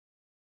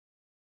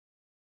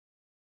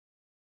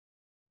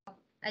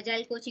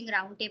Agile Coaching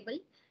Roundtable.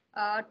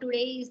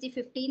 Today is the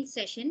 15th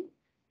session,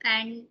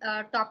 and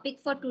topic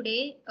for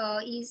today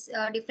is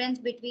difference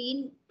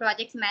between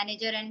project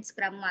manager and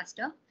Scrum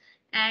Master.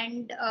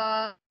 And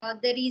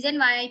the reason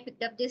why I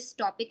picked up this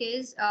topic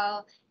is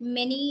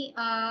many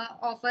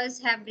of us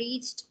have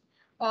reached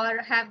or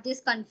have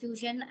this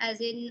confusion, as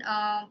in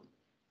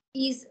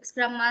is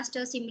Scrum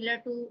Master similar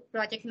to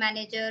project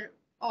manager,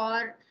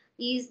 or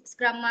is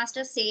Scrum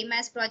Master same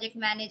as project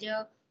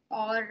manager,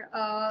 or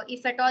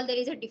if at all there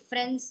is a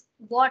difference,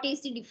 what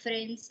is the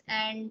difference,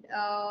 and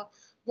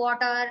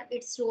what are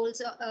its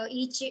roles,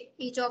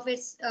 each of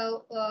its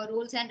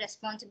roles and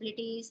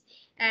responsibilities,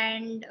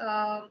 and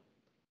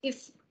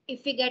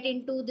if we get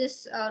into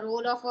this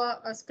role of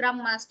a Scrum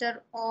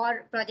Master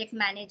or project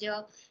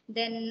manager,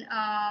 then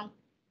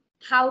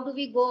how do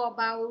we go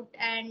about,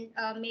 and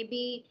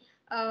maybe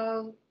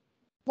uh,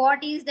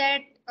 what is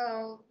that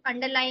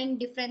underlying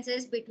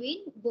differences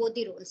between both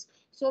the roles.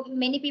 So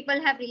many people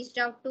have reached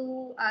out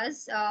to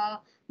us,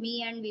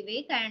 me and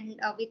Vivek, and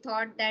we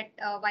thought that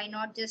why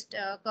not just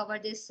cover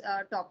this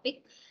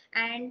topic,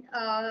 and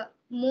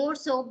more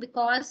so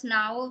because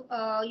now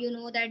you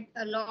know that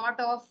a lot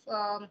of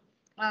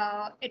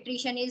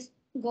attrition is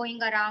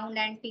going around,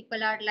 and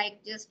people are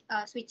like just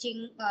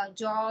switching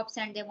jobs,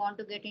 and they want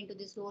to get into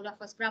this role of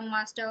a Scrum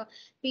Master.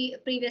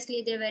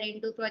 Previously they were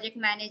into project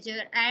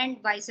manager,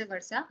 and vice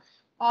versa,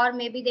 or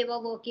maybe they were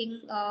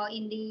working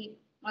in the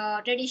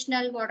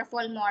traditional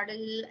waterfall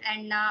model,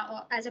 and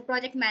now as a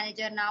project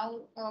manager now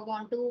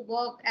want to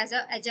work as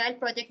a agile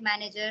project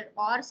manager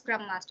or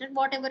Scrum Master,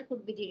 whatever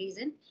could be the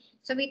reason.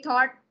 So we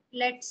thought,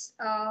 let's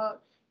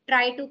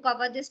try to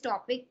cover this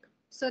topic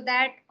so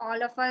that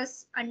all of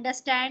us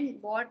understand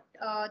what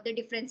the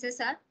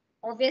differences are.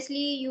 Obviously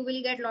you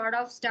will get a lot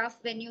of stuff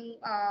when you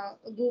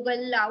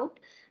Google out.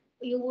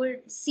 You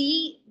would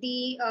see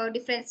the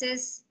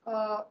differences,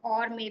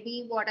 or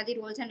maybe what are the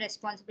roles and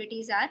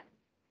responsibilities are.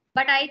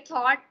 But I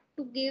thought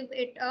to give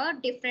it a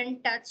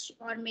different touch,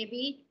 or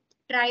maybe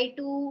try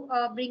to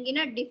bring in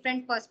a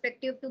different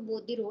perspective to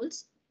both the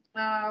roles.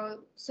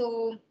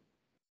 So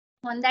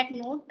on that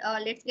note,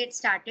 let's get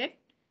started.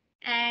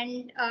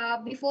 And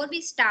before we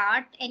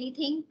start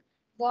anything,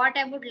 what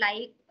I would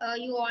like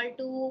you all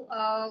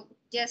to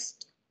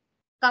just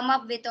come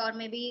up with, or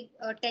maybe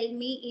tell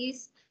me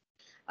is,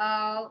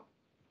 uh,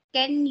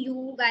 can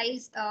you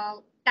guys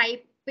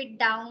type it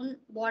down?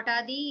 What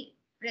are the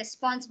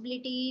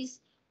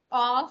responsibilities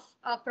of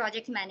a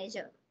project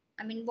manager?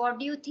 I mean, what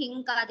do you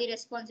think are the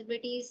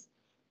responsibilities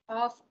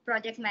of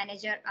project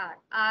manager are?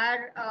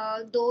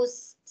 Are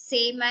those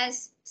same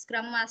as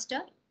Scrum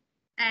Master?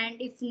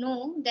 And if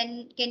no,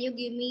 then can you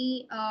give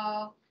me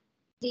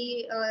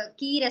the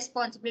key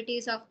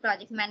responsibilities of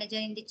project manager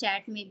in the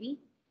chat, maybe,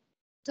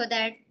 so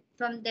that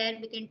from there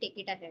we can take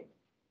it ahead.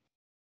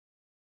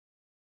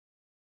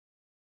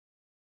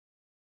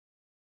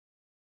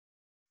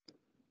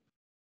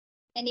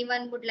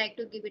 Anyone would like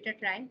to give it a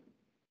try?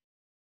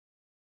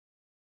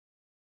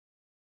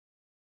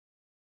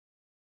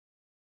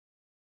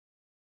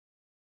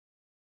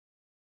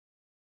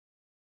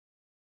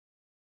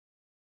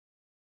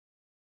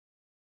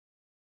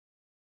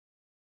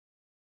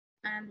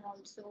 I'm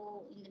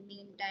also in the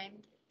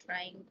meantime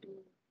trying to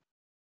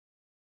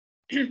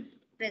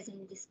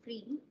present the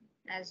screen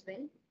as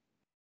well.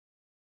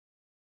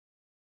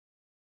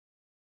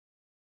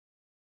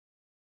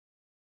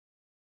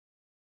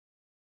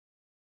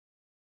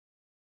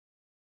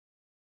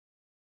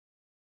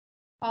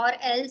 Or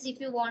else if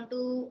you want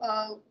to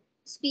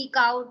speak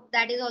out,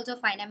 that is also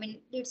fine. I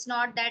mean, it's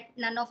not that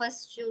none of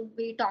us should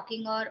be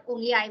talking or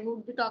only I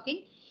would be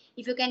talking.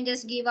 If you can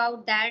just give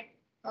out that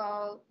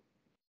uh,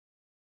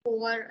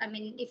 over, I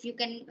mean, if you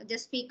can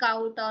just speak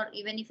out, or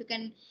even if you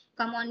can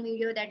come on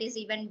video, that is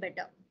even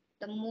better.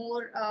 The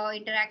more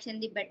interaction,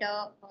 the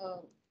better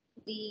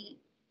the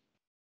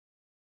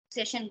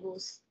session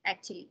goes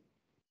actually.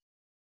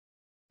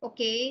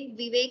 Okay,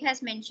 Vivek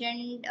has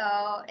mentioned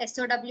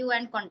SOW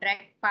and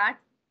contract part.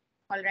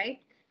 All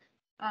right.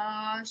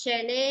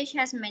 Shailesh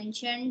has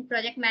mentioned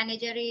project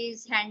manager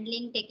is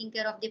handling, taking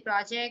care of the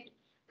project.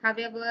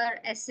 However,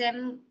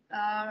 SM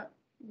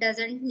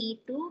doesn't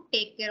need to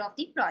take care of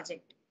the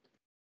project.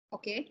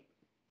 Okay.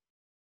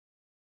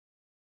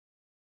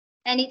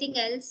 Anything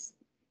else?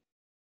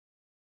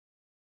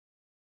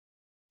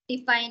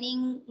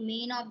 Defining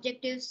main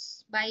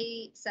objectives by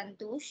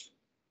Santosh.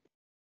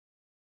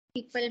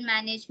 People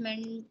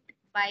management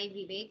by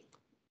Vivek.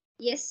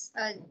 Yes,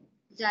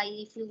 Jai,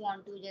 if you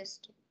want to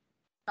just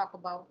talk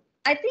about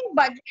I think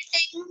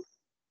budgeting.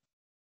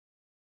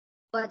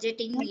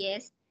 budgeting.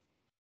 Yes,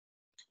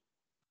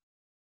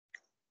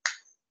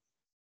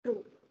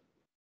 true.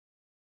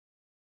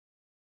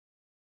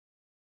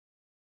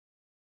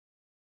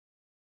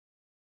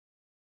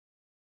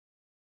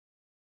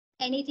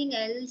 Anything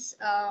else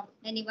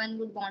anyone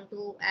would want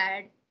to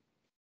add?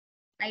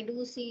 I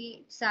do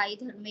see Sai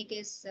Dharmik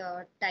is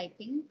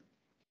typing.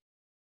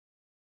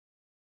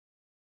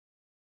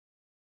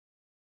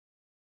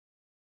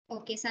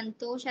 Okay,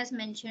 Santosh has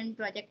mentioned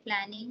project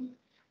planning.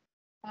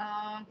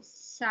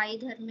 Sai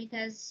Dharmik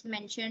has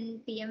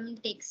mentioned PM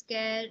takes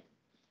care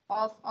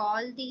of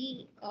all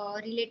the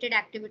related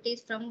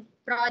activities from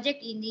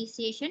project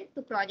initiation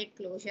to project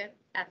closure.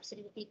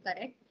 Absolutely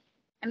correct.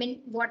 I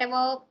mean,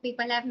 whatever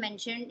people have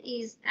mentioned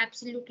is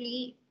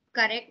absolutely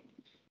correct.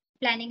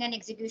 Planning and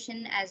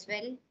execution as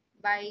well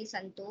by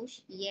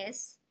Santosh.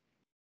 Yes,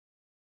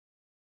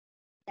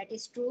 that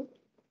is true.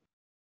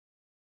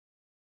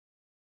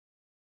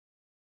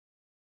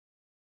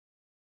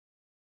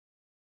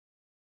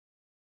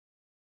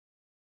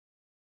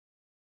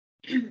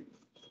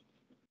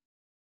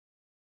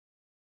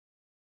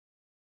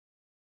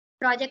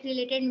 Project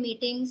related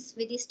meetings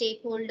with the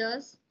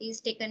stakeholders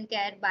is taken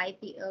care by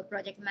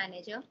project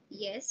manager.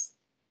 Yes.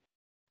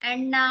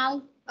 And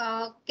now,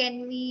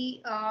 can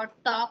we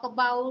talk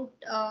about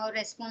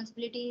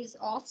responsibilities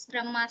of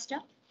Scrum Master?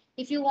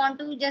 If you want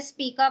to just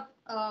speak up,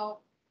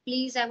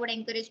 please, I would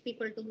encourage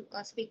people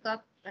to speak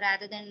up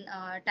rather than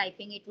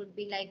typing. It would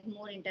be like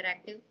more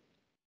interactive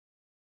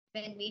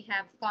when we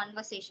have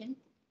conversation.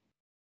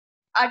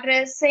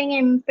 Addressing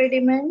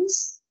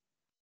impediments.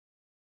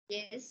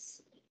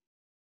 Yes.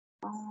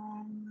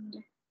 And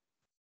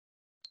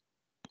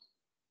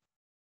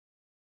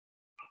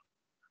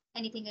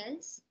Anything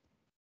else?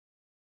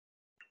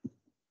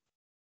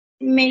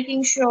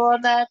 making sure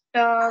that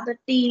the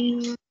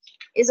team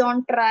is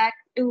on track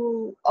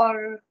to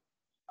or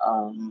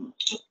um,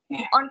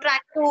 on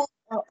track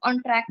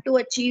to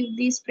achieve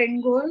the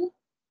sprint goal.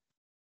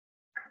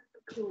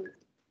 True.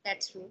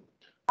 That's true.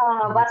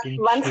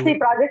 Making Once the sure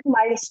project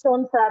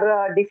milestones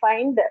are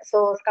defined,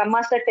 so Scrum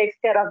Master takes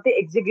care of the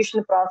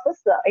execution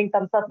process in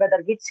terms of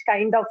whether which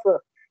kind of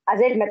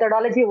agile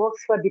methodology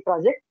works for the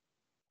project.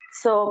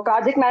 So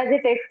project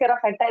manager takes care of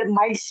entire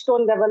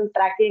milestone level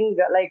tracking,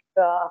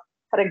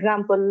 for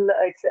example,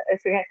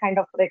 it's a kind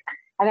of like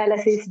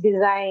analysis,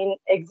 design,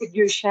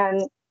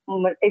 execution,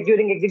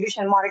 during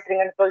execution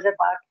monitoring and closure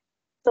part.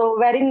 So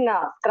wherein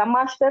Scrum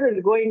Master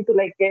will go into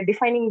like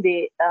defining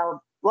the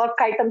work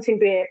items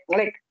into a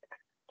like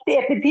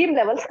at the team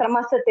level, Scrum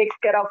Master takes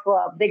care of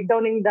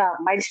breakdowning the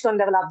milestone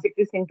level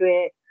objectives into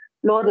a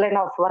lower line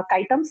of work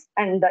items,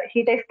 and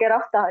he takes care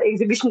of the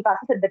execution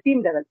process at the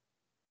team level,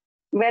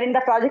 wherein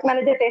the project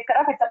manager takes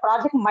care of at the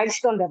project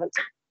milestone level.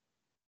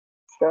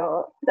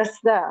 So that's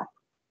the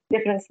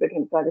difference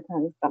between project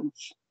manager and Scrum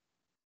Master.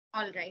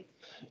 All right.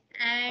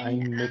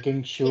 And I'm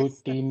making sure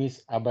yes, team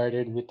is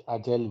abided with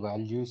agile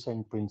values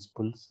and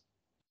principles.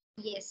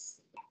 yes,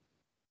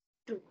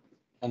 true.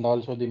 And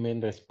also the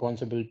main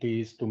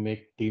responsibility is to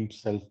make team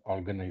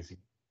self-organizing.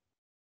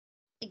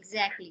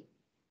 Exactly.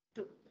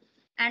 True.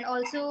 And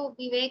also,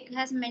 Vivek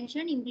has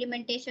mentioned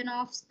implementation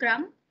of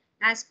Scrum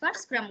as per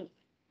Scrum.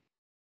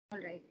 All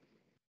right.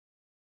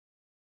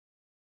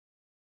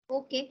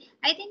 Okay.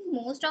 I think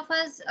most of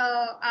us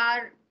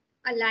are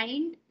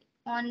aligned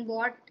on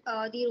what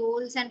the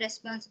roles and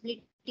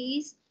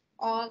responsibilities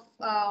of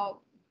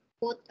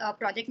both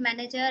project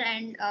manager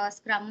and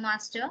Scrum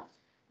Master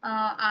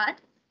are.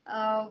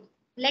 Uh,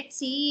 let's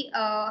see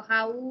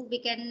how we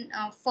can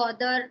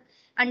further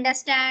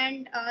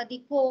understand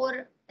the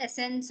core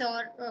essence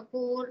or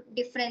core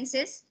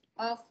differences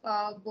of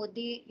both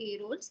the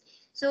roles.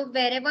 So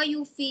wherever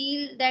you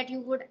feel that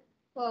you would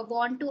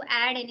want to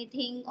add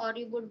anything or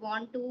you would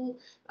want to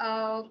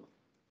uh,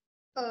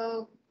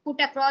 uh,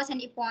 put across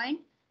any point,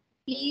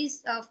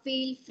 please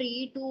feel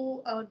free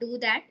to do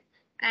that.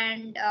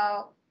 And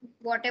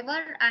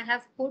whatever I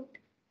have put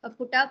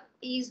up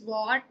is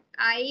what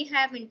I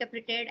have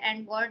interpreted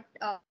and what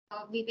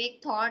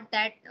Vivek thought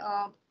that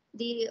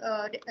the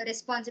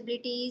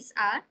responsibilities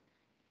are.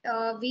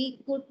 We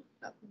could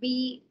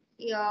be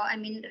I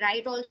mean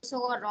right also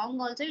or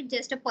wrong also, it's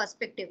just a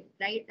perspective,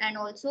 right? And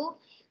also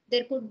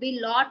there could be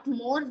lot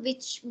more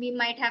which we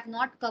might have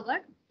not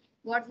covered.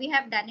 What we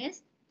have done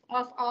is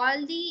of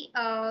all the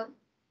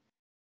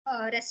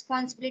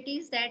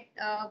responsibilities that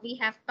we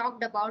have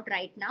talked about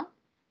right now,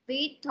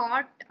 we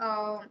thought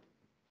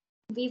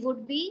we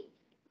would be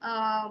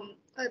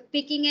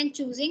picking and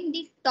choosing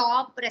the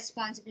top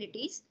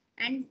responsibilities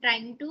and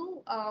trying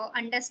to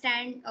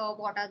understand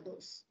what are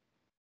those.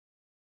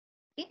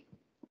 Okay.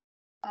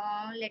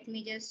 Let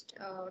me just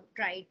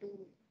try to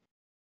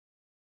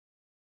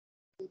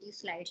do the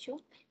slideshow.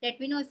 Let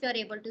me know if you're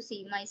able to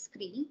see my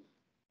screen.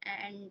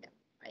 And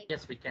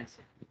Yes, we can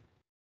see.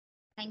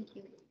 thank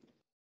you.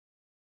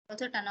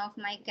 Also turn off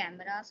my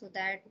camera so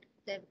that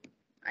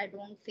I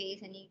don't face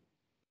any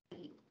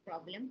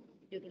problem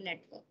due to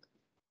network.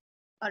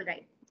 All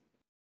right.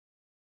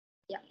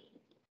 Yeah.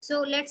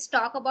 So let's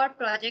talk about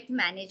project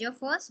manager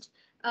first.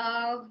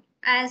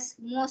 As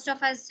most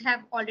of us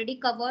have already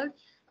covered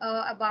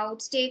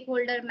about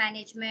stakeholder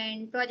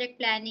management, project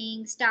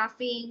planning,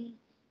 staffing,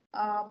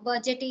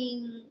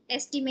 budgeting,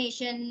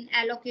 estimation,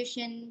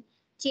 allocation,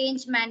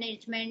 change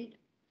management,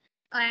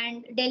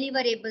 and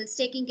deliverables,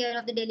 taking care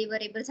of the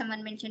deliverables.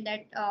 Someone mentioned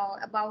that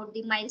about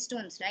the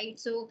milestones, right?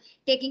 So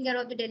taking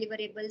care of the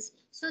deliverables.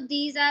 So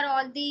these are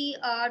all the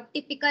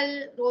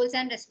typical roles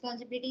and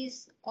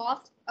responsibilities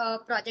of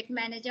project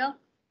manager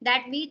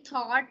that we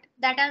thought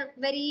that are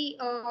very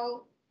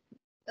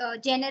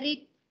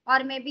generic,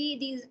 or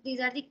maybe these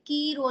are the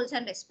key roles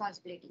and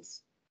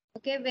responsibilities.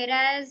 Okay,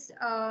 whereas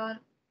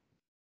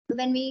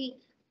when we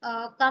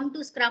come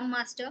to Scrum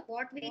Master,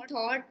 what we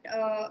thought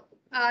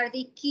are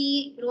the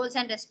key roles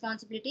and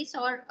responsibilities,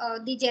 or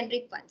the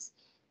generic ones.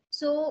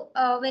 So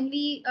when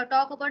we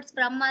talk about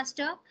Scrum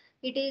Master,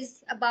 it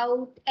is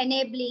about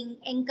enabling,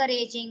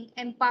 encouraging,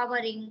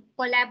 empowering,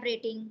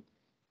 collaborating,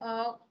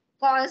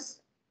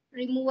 cause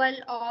removal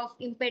of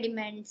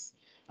impediments,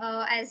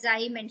 as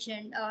I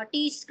mentioned,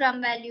 teach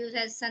Scrum values,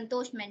 as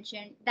Santosh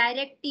mentioned,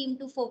 direct team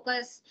to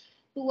focus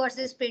towards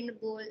the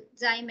sprint goal.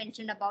 I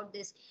mentioned about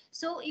this.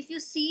 So if you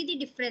see the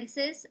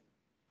differences,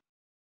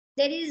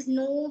 there is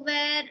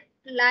nowhere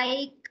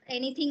like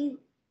anything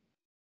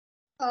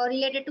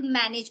related to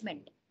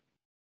management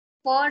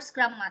for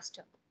Scrum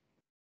Master,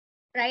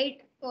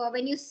 right?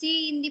 When you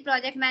see in the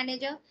project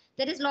manager,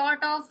 there is a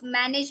lot of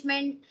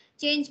management,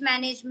 change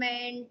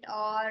management,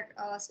 or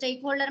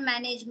stakeholder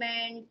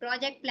management,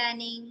 project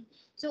planning.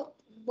 So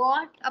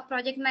what a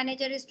project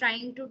manager is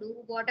trying to do,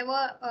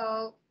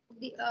 whatever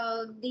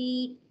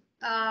the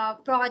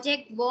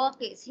project work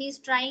is, he's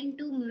trying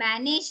to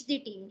manage the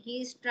team.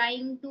 He's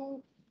trying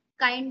to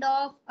kind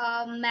of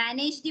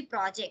manage the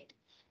project.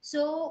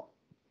 So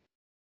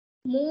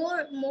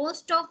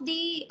most of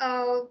the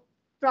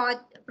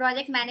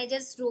project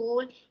manager's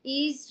role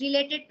is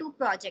related to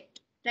project,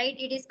 right?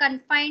 It is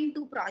confined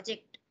to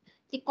project.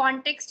 The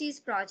context is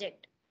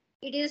project.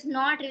 It is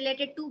not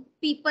related to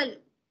people,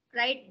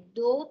 right?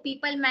 Though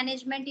people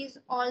management is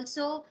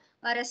also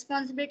a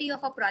responsibility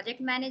of a project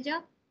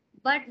manager,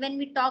 but when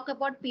we talk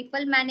about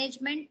people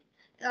management,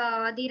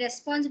 the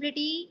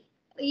responsibility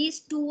is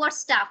towards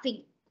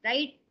staffing,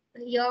 right?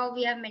 Here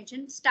we have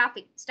mentioned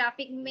staffing.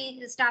 Staffing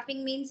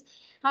means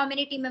how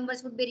many team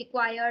members would be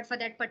required for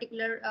that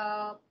particular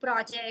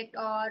project,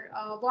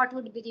 or what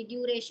would be the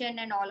duration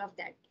and all of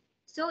that.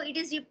 So it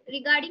is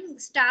regarding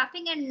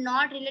staffing and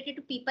not related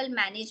to people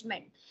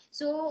management.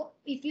 So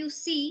if you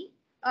see,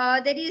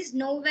 there is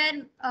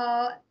nowhere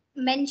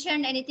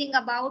mentioned anything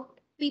about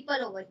people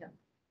over here.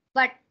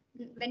 But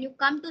when you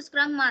come to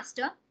Scrum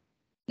Master,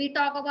 we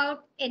talk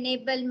about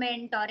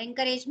enablement or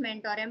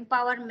encouragement or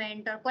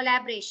empowerment or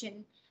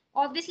collaboration.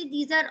 Obviously,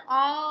 these are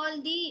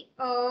all the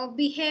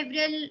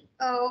behavioral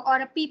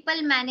or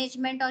people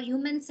management or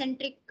human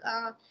centric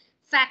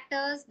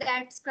factors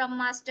that Scrum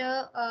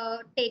Master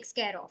takes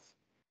care of.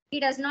 He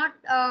does not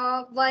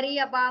worry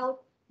about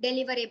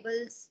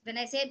deliverables. When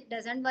I say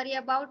doesn't worry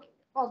about,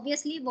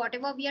 obviously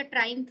whatever we are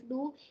trying to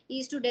do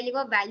is to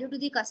deliver value to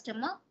the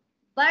customer,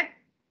 but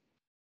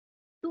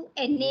to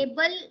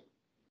enable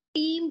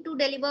team to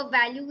deliver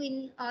value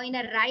in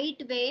a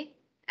right way,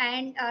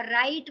 and a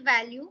right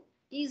value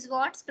is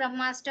what Scrum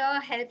Master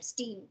helps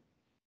team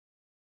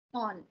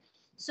on.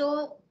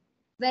 So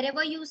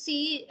wherever you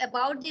see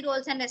about the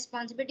roles and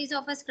responsibilities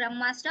of a Scrum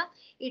Master,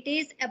 it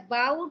is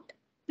about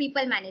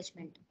people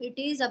management. It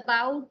is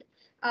about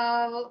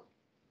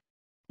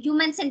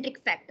human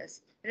centric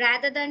factors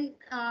rather than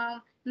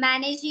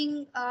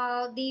managing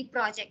the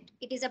project.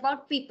 It is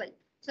about people.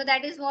 So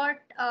that is what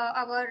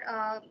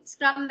our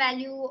Scrum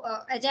value,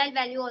 Agile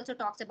value also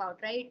talks about,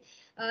 right?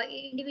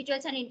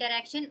 Individuals and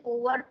interaction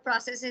over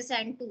processes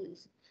and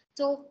tools.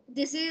 So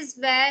this is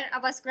where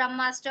our Scrum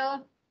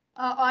Master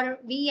or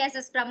we as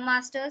a Scrum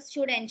Masters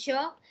should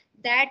ensure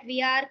that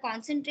we are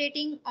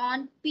concentrating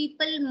on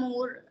people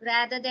more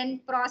rather than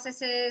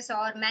processes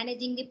or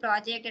managing the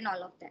project and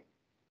all of that.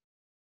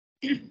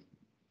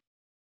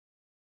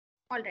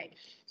 All right.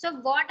 So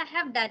what I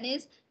have done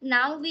is,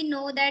 now we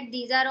know that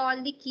these are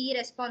all the key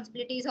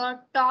responsibilities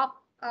or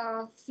top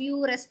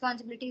few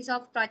responsibilities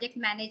of project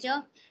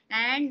manager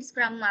and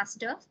Scrum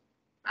Master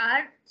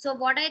are. So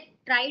what I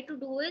try to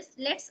do is,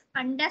 let's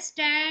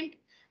understand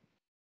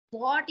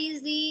what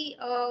is the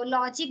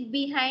logic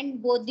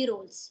behind both the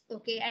roles.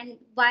 Okay, and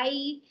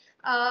why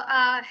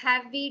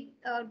have we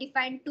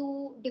defined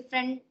two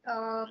different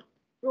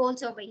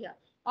roles over here.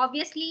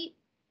 Obviously,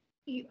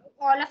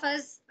 all of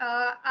us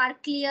are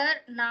clear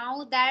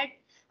now that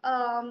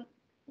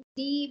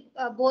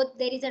both,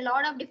 there is a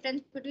lot of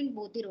difference between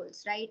both the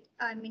roles, right?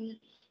 I mean,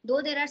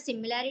 though there are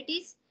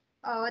similarities,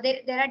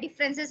 there are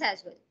differences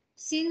as well.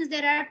 Since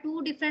there are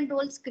two different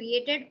roles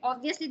created,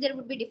 obviously there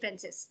would be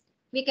differences.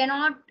 We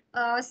cannot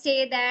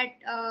say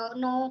that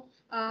no,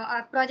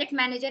 a project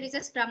manager is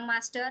a Scrum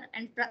Master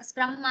and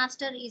Scrum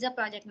Master is a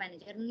project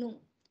manager. No,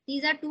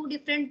 these are two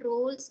different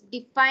roles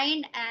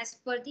defined as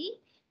per the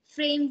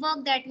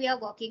framework that we are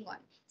working on.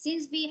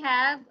 Since we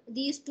have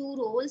these two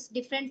roles,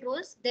 different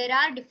roles, there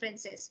are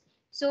differences.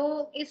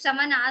 So if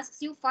someone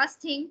asks you,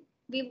 first thing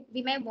we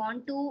may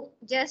want to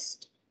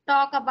just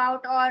talk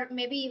about, or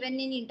maybe even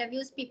in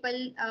interviews,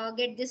 people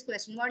get this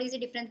question: what is the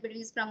difference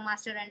between Scrum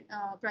Master and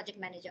project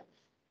manager?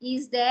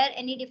 Is there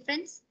any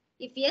difference?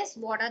 If yes,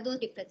 what are those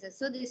differences?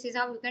 So this is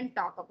how we can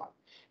talk about.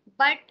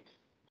 But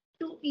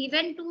to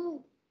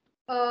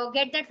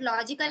get that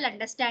logical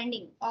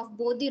understanding of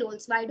both the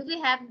roles, why do we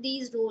have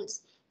these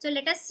roles? So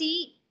let us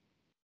see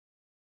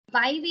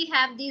why we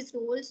have these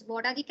roles,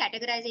 what are the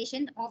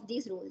categorization of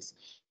these roles.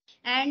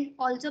 And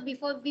also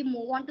before we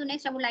move on to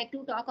next, I would like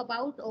to talk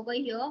about over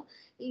here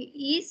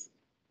is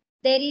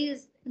there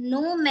is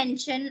no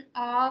mention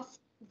of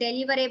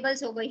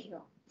deliverables over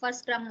here for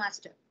Scrum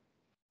Master.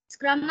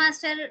 Scrum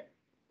Master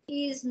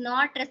is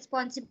not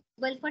responsible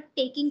for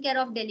taking care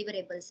of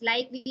deliverables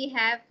like we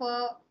have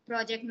for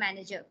project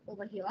manager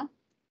over here,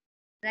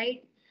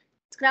 right?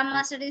 Scrum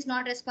Master is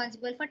not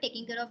responsible for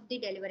taking care of the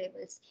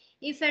deliverables.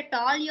 If at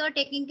all you're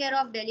taking care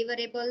of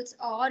deliverables,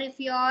 or if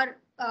you're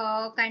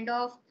kind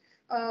of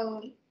uh,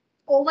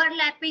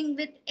 overlapping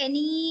with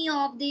any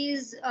of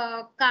these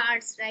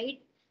cards, right,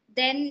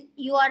 then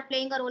you are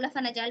playing a role of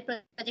an agile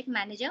project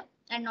manager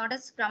and not a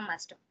Scrum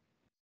Master.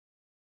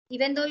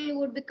 Even though you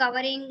would be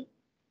covering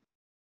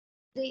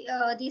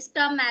the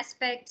Scrum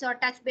aspects or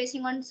touch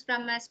basing on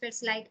Scrum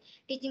aspects like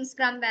teaching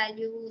Scrum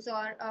values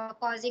or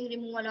causing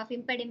removal of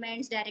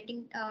impediments,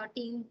 directing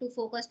team to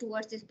focus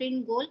towards the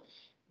sprint goal.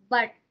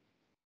 But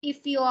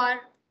if you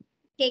are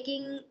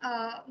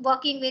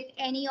working with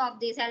any of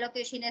these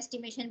allocation,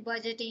 estimation,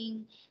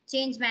 budgeting,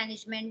 change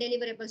management,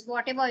 deliverables,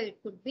 whatever it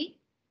could be,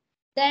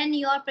 then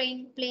you are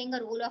playing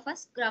a role of a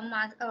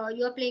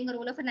you are playing a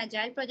role of an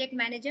agile project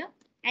manager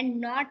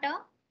and not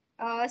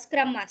a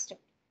Scrum Master.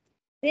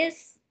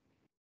 This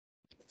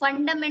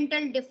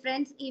fundamental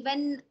difference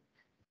even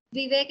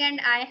Vivek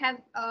and I have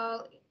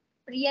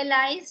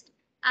realized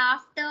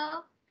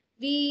after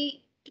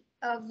we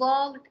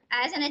worked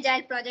as an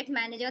agile project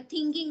manager,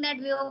 thinking that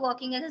we were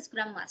working as a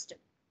Scrum Master.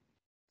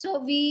 So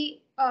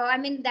I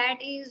mean, that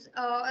is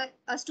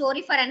a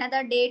story for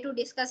another day to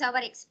discuss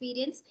our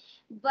experience.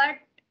 But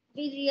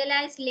we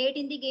realized late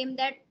in the game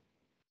that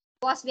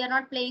boss, we are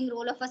not playing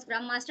role of a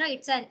Scrum Master.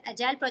 It's an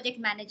agile project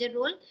manager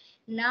role.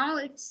 Now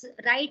it's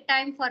right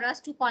time for us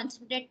to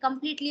concentrate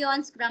completely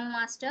on Scrum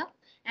Master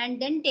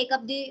and then take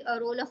up the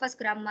role of a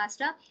Scrum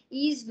Master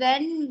is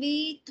when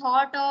we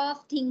thought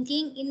of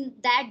thinking in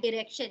that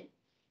direction.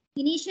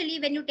 Initially,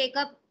 when you take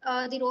up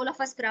the role of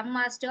a Scrum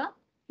Master,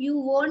 you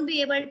won't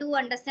be able to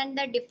understand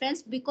the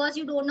difference because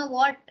you don't know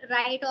what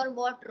right or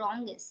what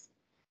wrong is.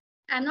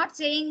 I'm not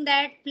saying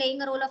that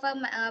playing a role of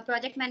a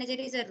project manager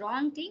is a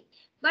wrong thing,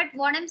 but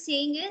what I'm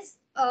saying is,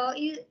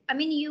 I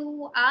mean,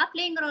 you are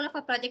playing a role of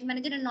a project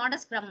manager and not a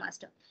Scrum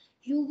Master.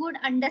 You would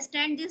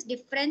understand this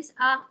difference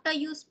after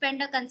you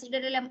spend a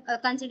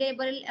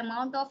considerable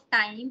amount of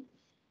time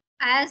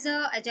as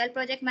a agile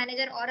project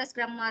manager or a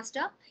Scrum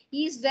Master.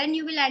 Is when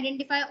you will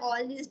identify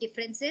all these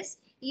differences.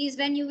 Is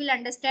when you will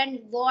understand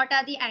what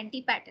are the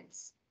anti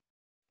patterns.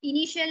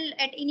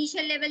 At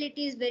initial level, it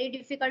is very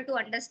difficult to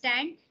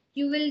understand.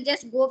 You will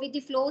just go with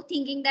the flow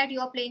thinking that you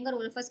are playing a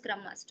role of a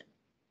Scrum Master.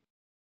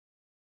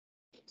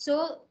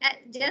 So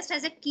just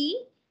as a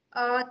key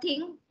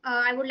thing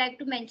I would like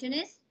to mention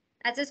is,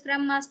 as a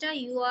Scrum Master,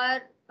 you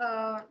are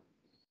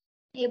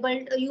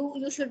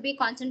you should be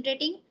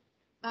concentrating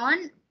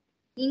on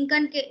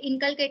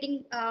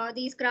inculcating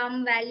the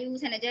Scrum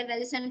values and agile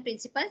values and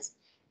principles.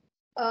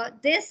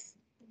 This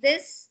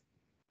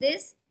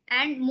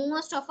and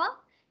most of a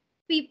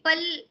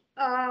people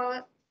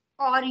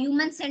or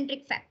human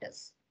centric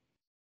factors,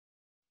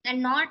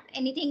 and not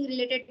anything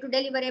related to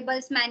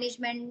deliverables,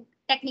 management,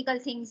 technical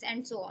things,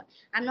 and so on.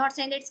 I'm not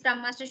saying that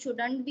Scrum Master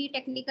shouldn't be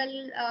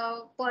technical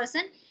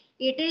person.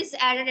 It is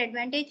added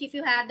advantage if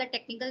you have the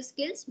technical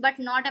skills, but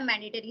not a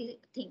mandatory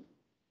thing.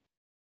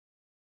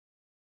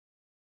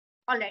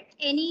 All right.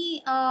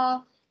 Any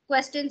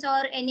questions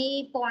or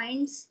any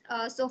points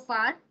so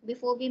far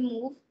before we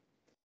move?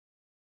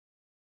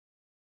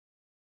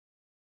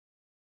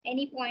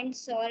 Any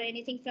points or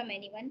anything from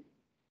anyone?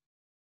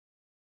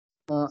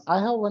 I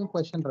have one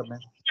question, Ramya.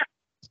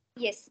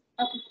 Yes.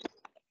 Okay.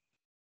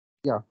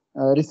 Yeah.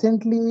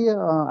 Recently,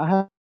 I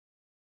have.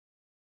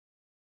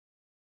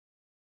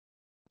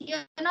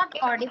 You're not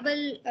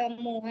audible,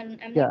 Mohan.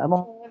 I'm Yeah, not I'm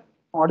sure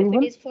audible,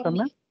 if it is for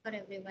Ramya? me or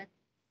everyone.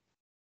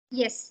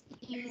 Yes,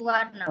 you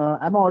are now.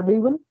 I'm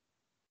audible.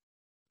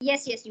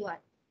 Yes, you are.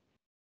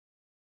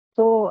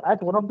 So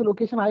at one of the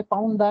location, I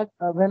found that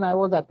when I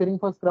was appearing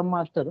for Scrum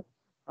Master,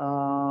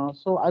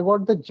 so I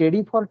got the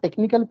JD for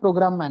Technical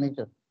Program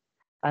Manager,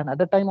 and at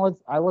the time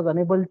I was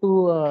unable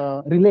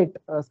to relate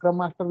Scrum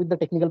Master with the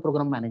Technical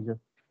Program Manager.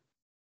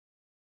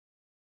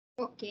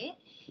 Okay.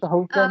 So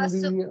how can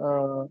So we?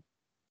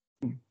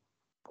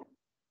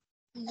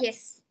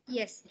 yes.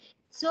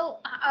 So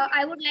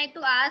I would like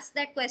to ask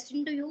that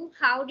question to you.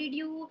 How did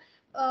you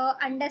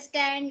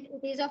understand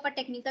it is of a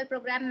technical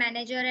program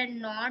manager and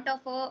not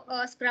of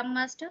a Scrum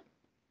Master?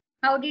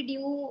 How did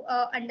you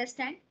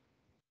understand?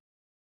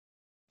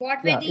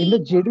 What were Yeah, in the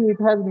the JD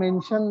it has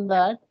mentioned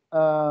that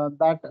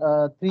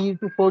 3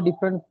 to 4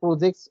 different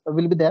projects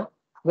will be there,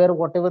 where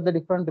whatever the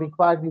different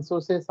required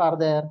resources are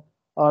there,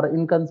 or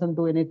in concern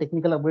to any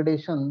technical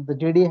upgradation, the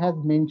JD has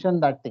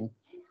mentioned that thing,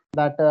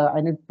 that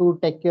I need to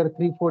take care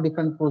 3 4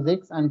 different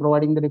projects and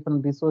providing the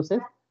different resources,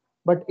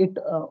 but it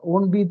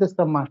won't be the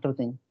Scrum Master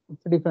thing.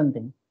 It's a different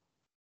thing.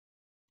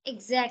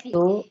 exactly?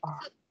 So,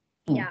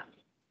 Yeah,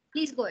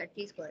 please go ahead.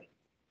 Please go ahead.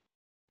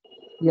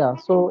 Yeah,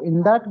 so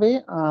in that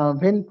way,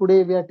 when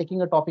today we are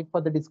taking a topic for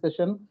the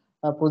discussion,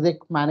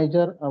 project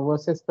manager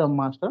versus Scrum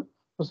Master.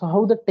 So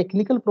how the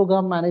technical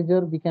program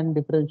manager we can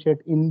differentiate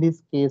in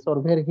this case, or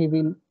where he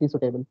will be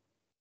suitable?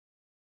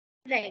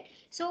 Right.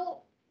 So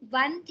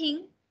one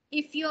thing,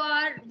 if you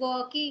are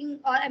working,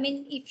 or I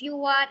mean, if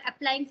you are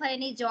applying for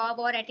any job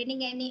or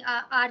attending any,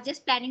 are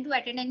just planning to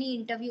attend any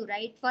interview,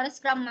 right, for a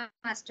Scrum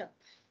Master.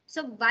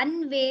 So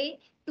one way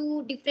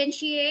to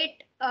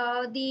differentiate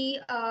the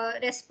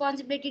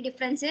responsibility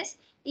differences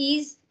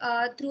is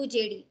through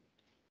JD.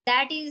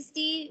 That is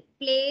the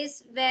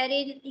place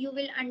wherein you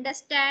will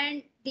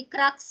understand the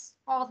crux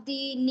of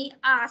the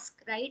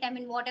ask, right? I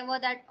mean, whatever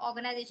that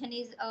organization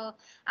is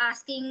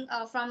asking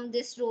from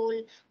this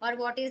role, or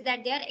what is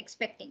that they are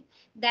expecting.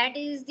 That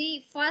is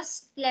the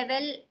first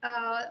level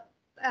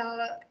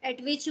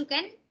at which you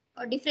can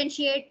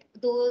differentiate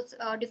those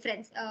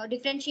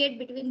differentiate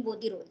between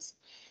both the roles.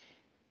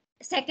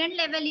 Second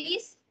level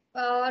is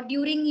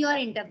during your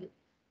interview.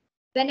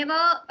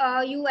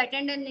 Whenever you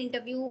attend an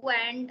interview,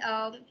 and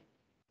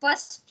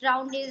first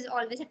round is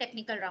always a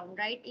technical round,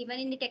 right? Even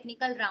in the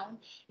technical round,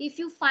 if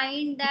you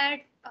find that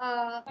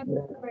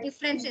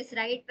differences,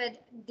 right, with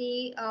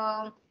the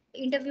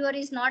interviewer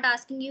is not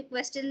asking you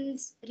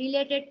questions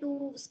related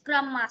to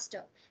Scrum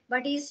Master,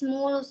 but is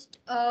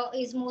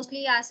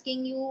mostly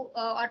asking you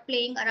or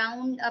playing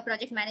around a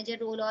project manager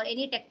role or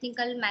any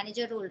technical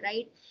manager role,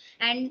 right?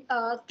 And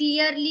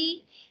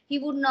clearly he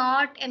would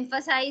not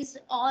emphasize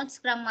on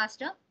Scrum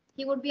Master.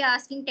 He would be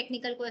asking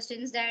technical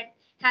questions that,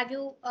 have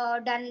you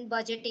done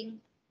budgeting,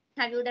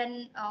 have you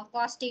done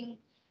costing,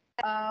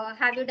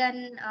 have you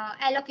done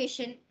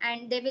allocation,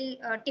 and they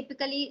will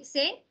typically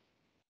say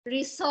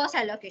resource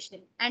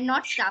allocation and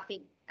not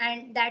staffing.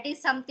 And that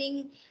is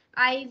something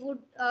I would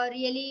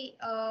really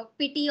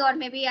pity, or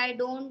maybe I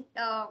don't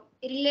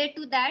relate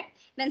to that.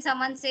 When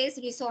someone says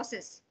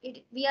resources,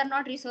 we are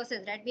not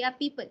resources, right? We are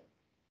people.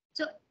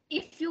 So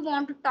if you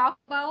want to talk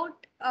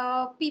about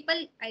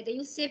people, either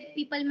you say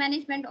people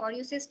management or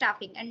you say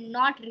staffing, and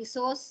not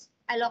resource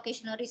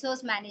allocation or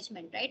resource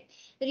management, right?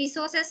 The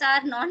resources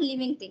are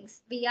non-living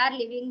things. We are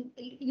living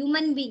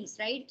human beings,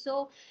 right?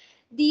 So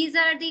these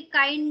are the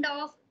kind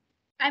of,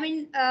 I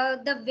mean,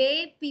 the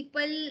way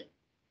people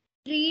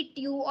treat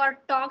you or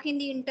talk in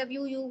the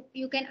interview,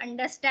 you can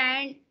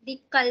understand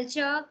the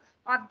culture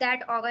of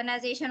that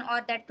organization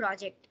or that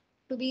project,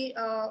 to be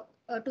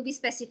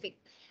specific.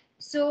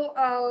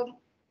 So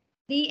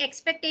the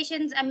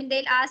expectations, I mean,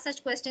 they'll ask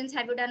such questions: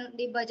 have you done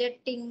the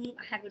budgeting,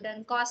 have you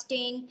done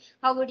costing,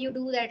 how would you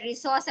do that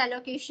resource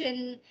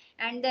allocation?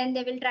 And then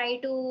they will try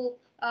to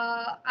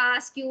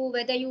ask you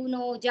whether you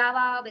know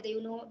Java, whether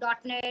you know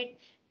 .NET.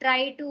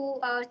 Try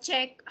to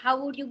check how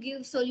would you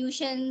give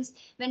solutions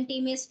when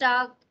team is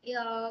stuck,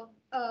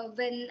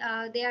 when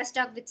they are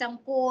stuck with some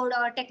code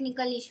or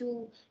technical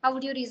issue. How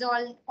would you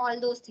resolve all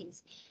those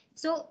things?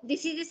 So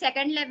this is the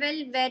second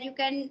level where you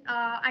can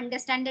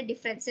understand the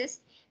differences.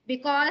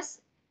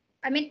 Because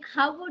I mean,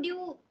 how would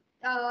you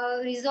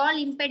resolve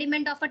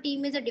impediment of a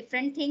team is a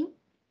different thing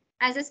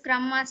as a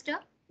Scrum Master,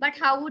 but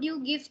how would you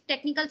give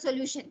technical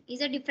solution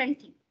is a different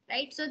thing,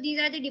 right? So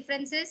these are the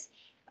differences,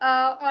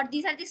 or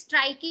these are the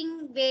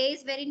striking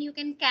ways wherein you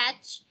can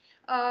catch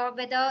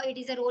whether it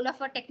is a role of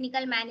a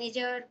technical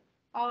manager,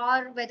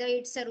 or whether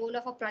it's a role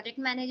of a project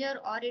manager,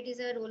 or it is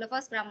a role of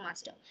a Scrum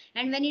Master.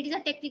 And when it is a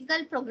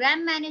technical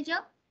program manager,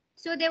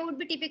 so they would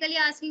be typically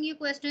asking you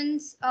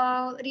questions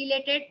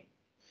related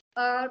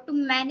to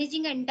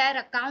managing an entire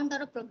account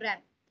or a program,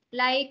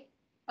 like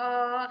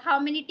how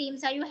many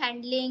teams are you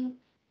handling,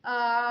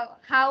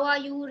 how are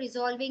you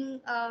resolving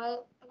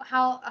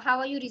how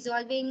are you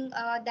resolving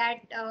that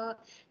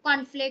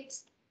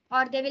conflicts.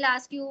 Or they will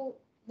ask you,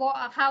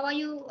 how are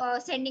you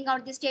sending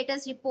out the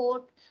status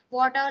report,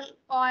 what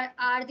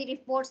are the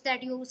reports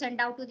that you send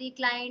out to the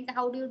client,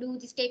 how do you do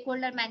the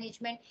stakeholder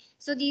management.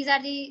 So these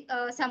are the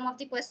some of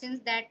the questions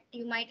that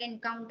you might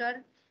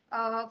encounter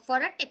for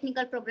a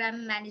technical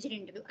program manager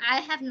interview.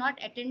 I have not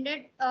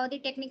attended the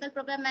technical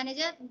program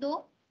manager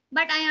though,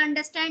 but I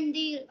understand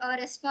the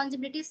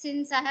responsibilities,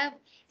 since I have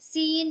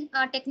seen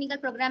a technical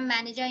program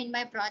manager in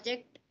my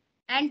project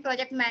and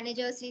project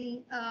managers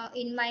in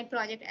my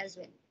project as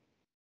well.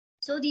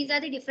 So these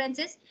are the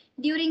differences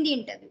during the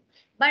interview.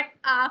 But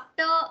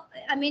after,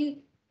 I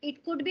mean,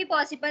 it could be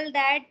possible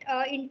that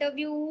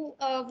interview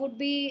would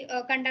be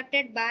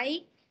conducted by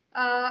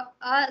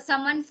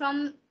someone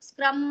from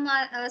Scrum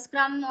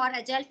or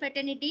Agile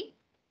fraternity.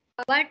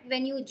 But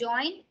when you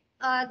join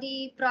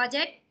the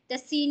project, the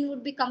scene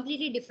would be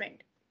completely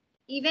different.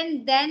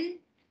 Even then,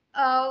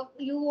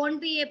 you won't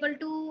be able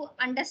to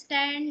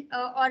understand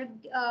or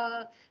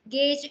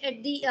gauge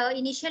at the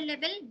initial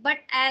level. But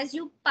as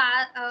you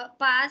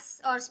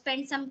pass or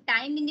spend some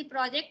time in the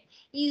project,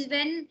 is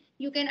when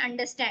you can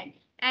understand.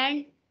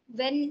 And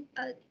when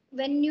uh,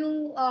 when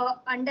you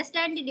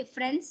understand the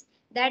difference,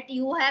 that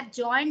you have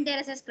joined there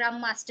as a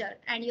Scrum Master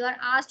and you are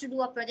asked to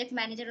do a project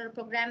manager or a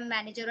program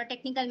manager or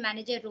technical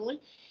manager role,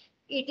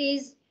 it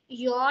is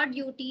your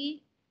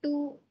duty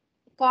to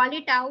call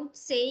it out,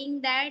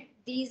 saying that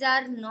these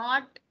are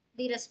not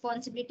the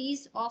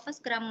responsibilities of a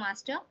Scrum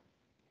Master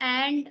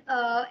and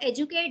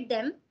educate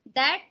them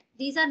that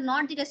these are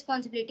not the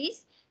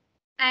responsibilities,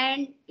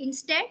 and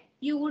instead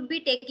you would be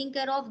taking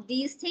care of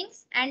these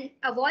things and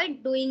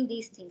avoid doing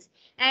these things.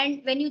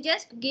 And when you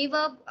just give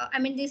up, I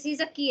mean, this is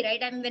a key,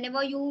 right? I mean,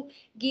 whenever you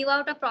give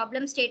out a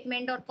problem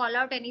statement or call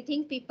out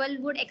anything, people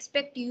would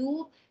expect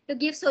you to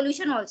give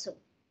solution also.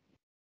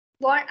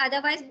 What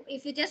otherwise,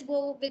 if you just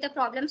go with a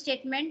problem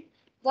statement,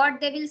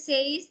 what they will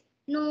say is,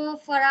 no,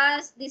 for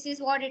us this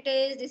is what it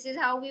is, this is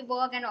how we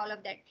work and all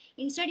of that.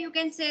 Instead you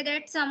can say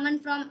that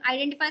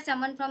identify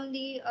someone from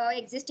the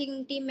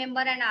existing team member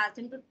and ask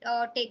them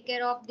to take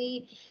care of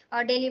the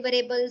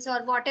deliverables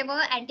or whatever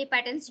anti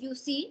patterns you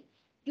see.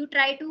 You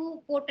try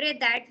to portray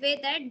that way,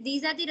 that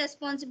these are the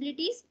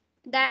responsibilities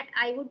that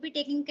I would be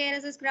taking care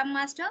as a Scrum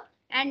Master,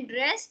 and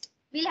rest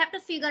we'll have to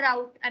figure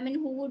out, I mean,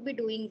 who would be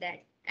doing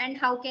that and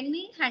how can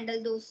we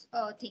handle those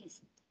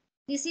things.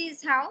 This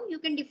is how you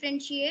can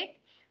differentiate.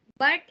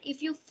 But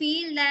if you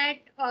feel that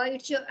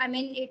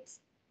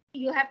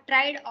you have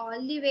tried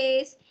all the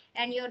ways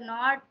and you're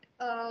not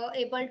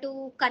able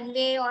to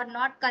convey or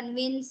not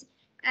convince,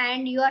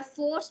 and you are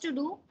forced to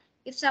do,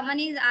 if someone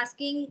is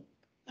asking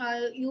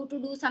you to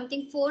do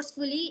something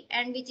forcefully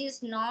and which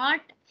is not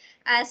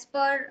as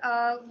per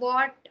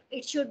what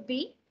it should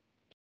be,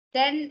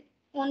 then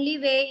only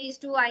way is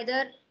to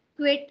either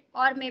quit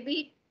or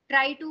maybe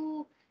try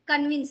to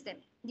convince them.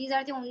 These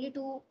are the only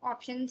two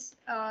options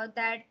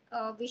that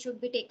we should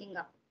be taking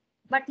up,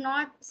 but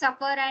not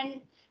suffer and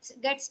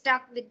get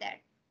stuck with that.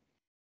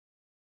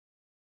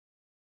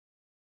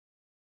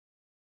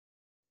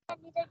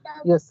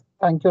 Yes,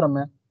 thank you,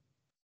 Ramya.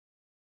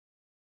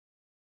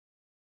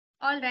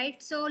 All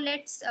right, so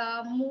let's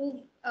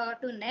move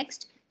to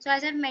next. So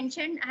as I've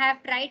mentioned, I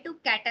have tried to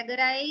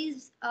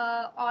categorize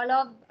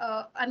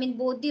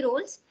both the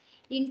roles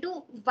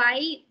into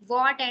why,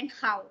 what, and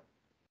how.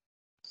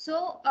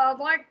 So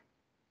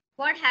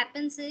what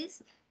happens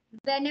is,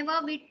 whenever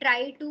we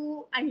try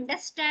to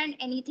understand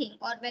anything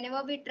or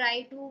whenever we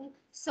try to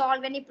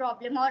solve any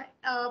problem or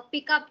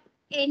pick up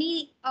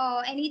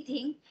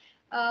anything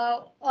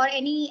or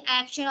any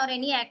action or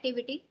any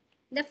activity,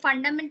 the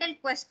fundamental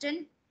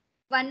question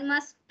one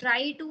must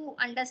try to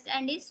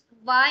understand is,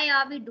 why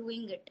are we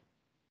doing it?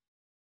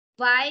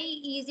 Why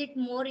is it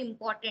more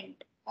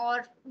important,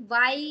 or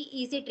why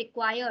is it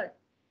required?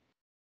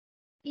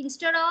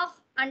 Instead of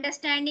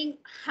understanding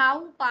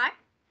how part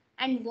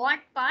and what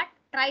part,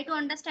 try to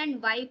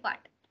understand why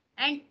part.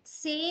 And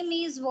same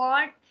is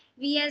what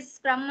we as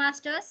Scrum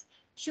Masters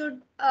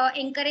should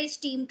encourage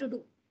team to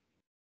do.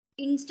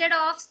 Instead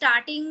of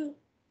starting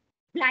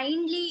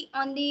blindly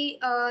on the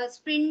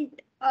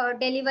sprint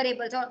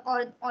deliverables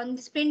or on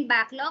the sprint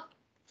backlog,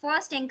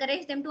 first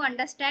encourage them to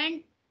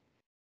understand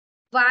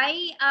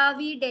why are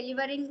we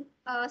delivering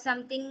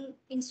something,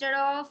 instead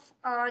of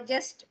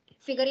just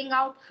figuring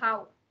out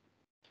how.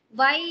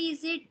 Why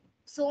is it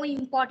so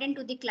important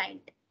to the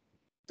client?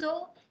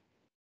 So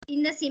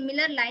in the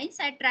similar lines,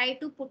 I try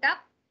to put up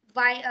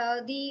why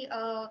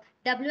the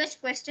WH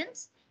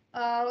questions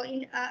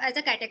as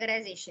a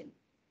categorization.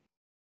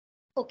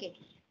 Okay,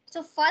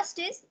 so first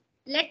is,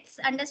 let's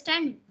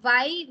understand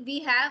why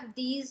we have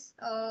these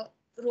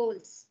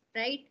roles,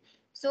 right?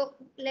 So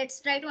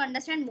let's try to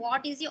understand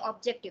what is the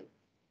objective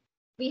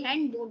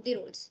behind both the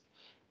roles.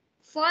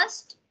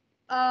 First,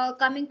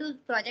 coming to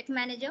project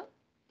manager.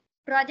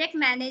 Project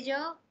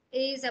manager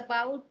is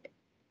about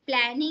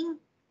planning.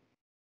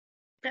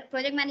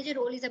 Project manager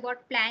role is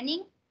about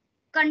planning,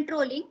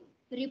 controlling,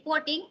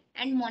 reporting,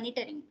 and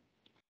monitoring.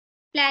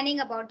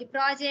 Planning about the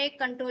project,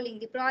 controlling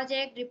the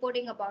project,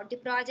 reporting about the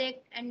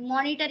project, and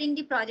monitoring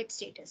the project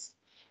status.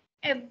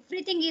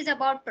 Everything is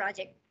about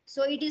project.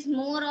 So it is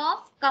more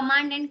of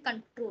command and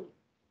control.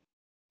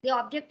 The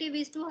objective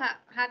is to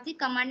have the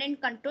command and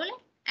control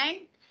and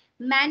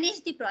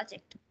manage the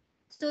project.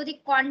 So the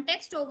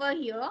context over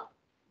here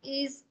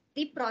is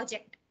the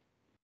project.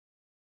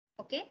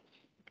 Okay.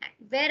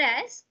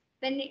 Whereas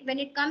when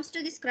it comes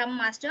to the Scrum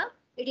Master,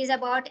 it is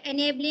about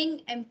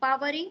enabling,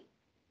 empowering,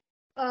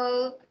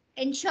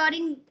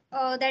 ensuring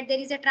that there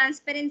is a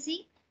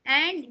transparency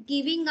and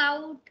giving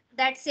out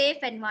that safe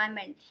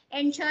environment,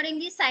 ensuring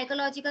the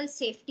psychological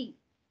safety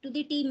to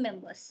the team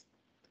members.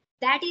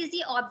 That is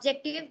the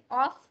objective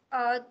of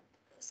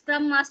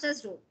Scrum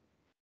Master's role,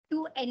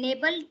 to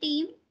enable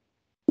team,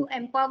 to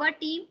empower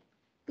team,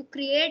 to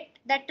create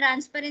that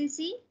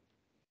transparency,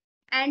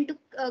 and to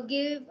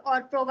give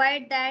or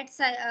provide that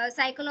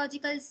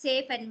psychological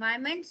safe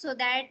environment, so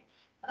that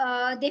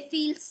they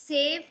feel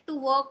safe to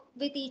work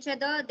with each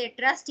other, they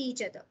trust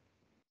each other.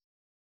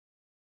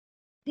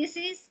 This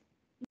is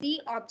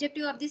the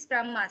objective of the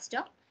Scrum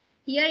Master.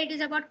 Here it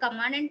is about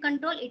command and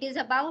control. It is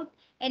about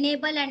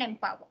enable and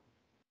empower.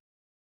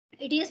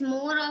 It is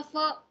more of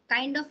a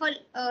kind of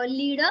a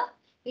leader.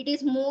 It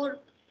is more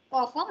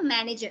of a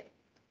manager.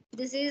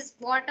 This is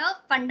what a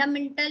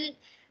fundamental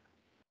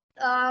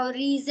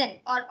reason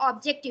or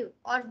objective,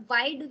 or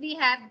why do we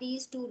have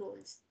these two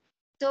roles.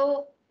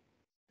 So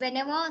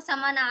whenever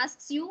someone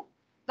asks you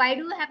why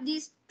do we have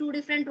these two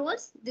different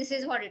roles? This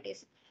is what it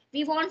is.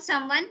 We want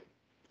someone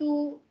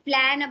to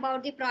plan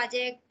about the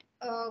project,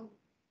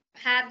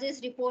 have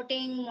this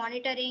reporting,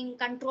 monitoring,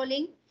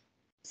 controlling.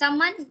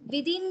 Someone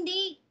within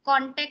the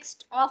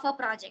context of a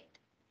project.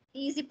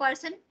 He is the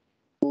person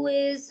who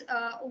is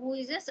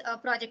a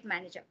project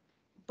manager,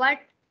 but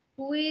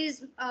who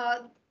is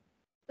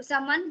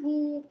someone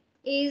who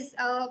is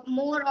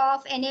more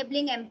of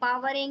enabling,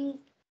 empowering,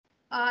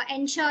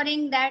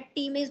 ensuring that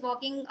team is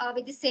working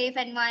with a safe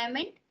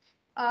environment,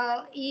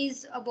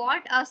 is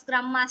what a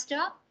Scrum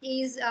Master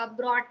is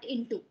brought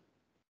into.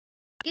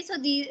 Okay, so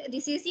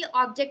this is the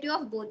objective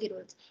of both the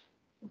roles.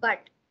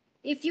 But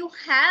if you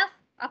have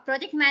a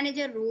project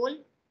manager role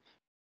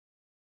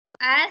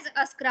as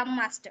a Scrum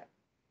Master,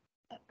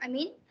 I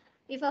mean,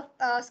 if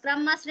a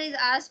Scrum Master is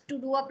asked to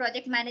do a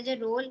project manager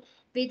role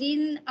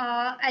within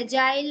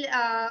Agile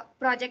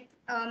project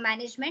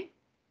management,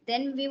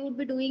 then we would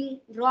be doing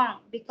wrong,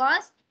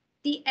 because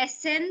the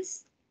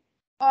essence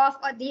of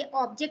the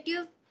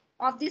objective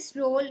of this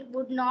role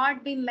would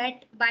not be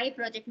met by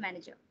project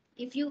manager.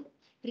 If you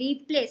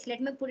replace,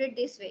 let me put it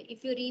this way,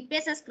 if you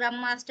replace a Scrum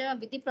Master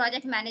with the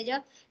project manager,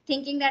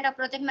 thinking that a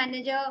project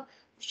manager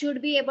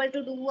should be able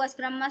to do a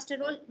Scrum Master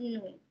role,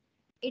 no,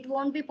 it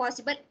won't be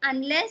possible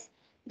unless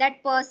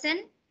that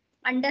person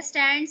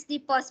understands the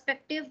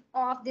perspective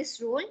of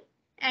this role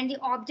and the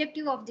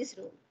objective of this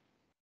role.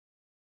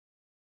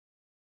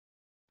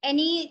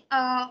 Any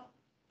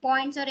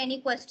points or any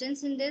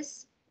questions in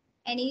this?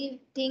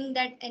 Anything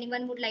that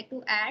anyone would like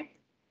to add?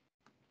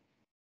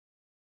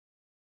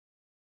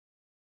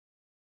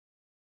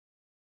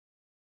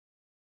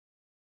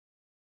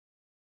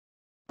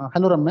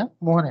 Hello, Ramya.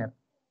 Mohan here.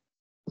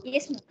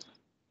 Yes, ma'am.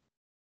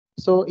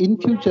 So in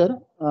future,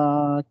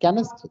 can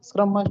a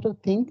Scrum Master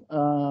think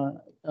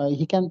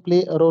he can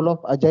play a role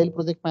of Agile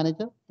project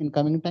manager in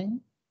coming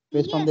time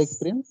based on the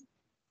experience?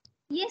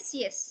 Yes,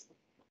 yes.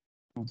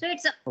 Hmm. So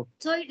it's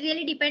so it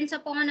really depends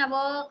upon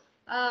our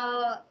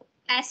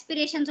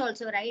aspirations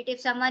also, right? If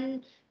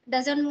someone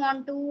doesn't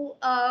want to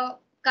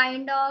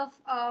kind of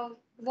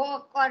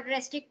work or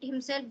restrict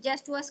himself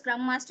just to a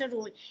Scrum Master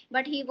role,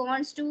 but he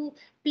wants to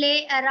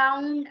play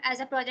around as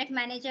a project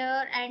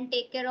manager and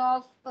take care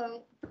of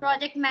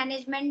project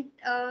management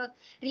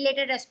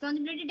related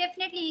responsibility,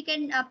 definitely he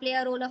can play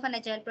a role of an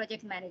Agile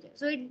project manager.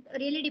 So it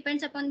really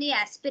depends upon the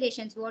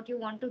aspirations, what you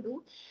want to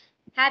do.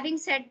 Having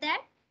said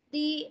that,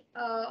 the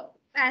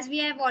as we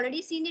have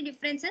already seen the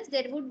differences,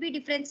 there would be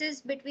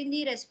differences between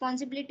the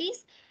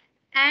responsibilities,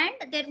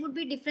 and there would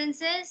be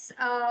differences.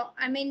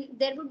 I mean,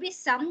 there would be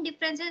some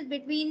differences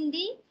between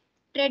the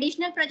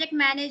traditional project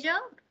manager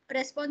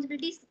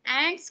responsibilities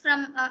and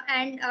Scrum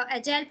and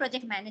Agile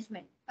project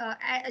management,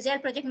 Agile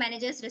project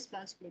manager's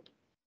responsibility.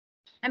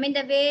 I mean,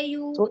 the way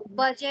you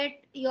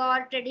budget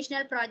your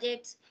traditional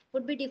projects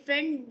would be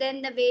different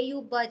than the way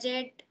you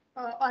budget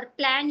or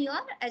plan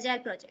your Agile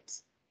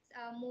projects.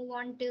 Move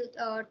on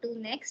to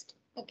next.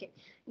 Okay.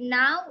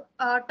 Now,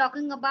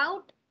 talking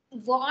about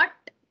what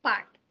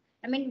part.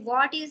 I mean,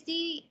 what is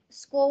the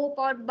scope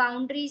or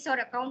boundaries or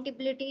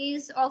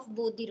accountabilities of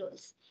both the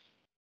roles?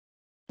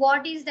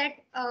 What is that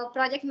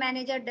project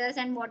manager does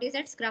and what is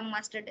that Scrum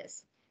Master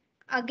does?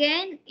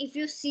 Again, if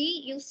you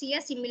see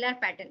a similar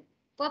pattern.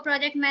 For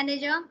project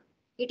manager,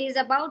 it is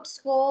about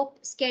scope,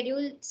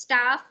 schedule,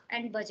 staff,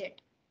 and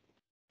budget.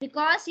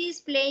 Because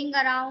he's playing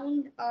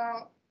around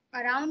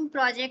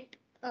project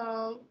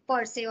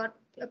per se, or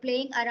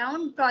playing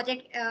around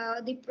project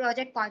the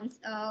project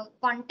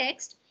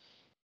context,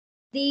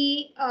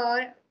 the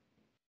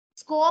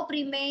scope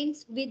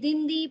remains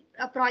within the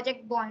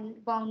project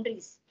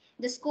boundaries.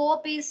 The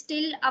scope is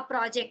still a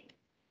project.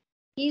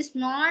 He's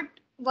not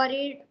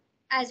worried,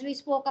 as we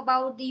spoke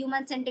about the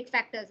human centric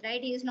factors,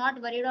 right? He is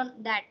not worried on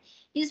that.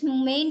 His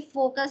main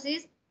focus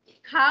is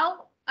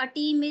how a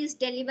team is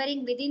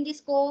delivering within the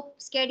scope,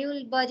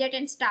 schedule, budget,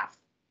 and staff.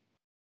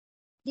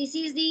 This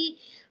is the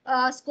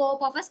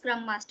scope of a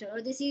Scrum Master,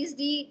 or this is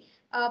the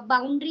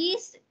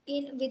boundaries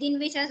within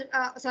which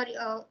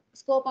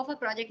scope of a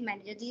project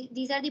manager.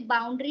 These are the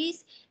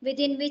boundaries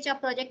within which a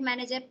project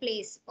manager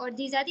plays, or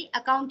these are the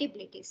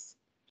accountabilities.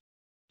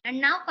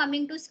 And now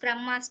coming to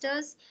Scrum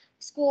Master's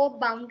scope,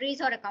 boundaries,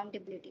 or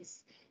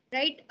accountabilities,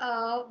 right?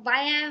 Why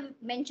I have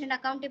mentioned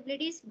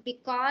accountabilities?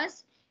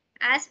 Because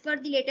as per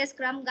the latest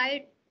Scrum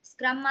guide,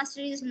 Scrum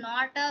Master is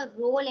not a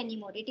role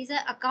anymore. It is an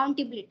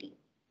accountability.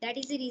 That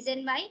is the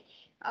reason why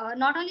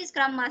not only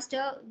Scrum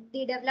Master,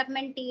 the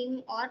development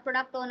team or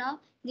product owner,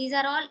 these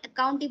are all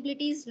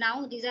accountabilities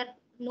now. These are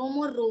no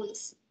more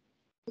roles.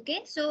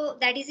 Okay, so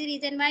that is the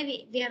reason why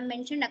we have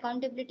mentioned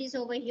accountabilities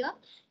over here.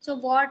 So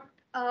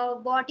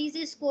what is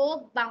the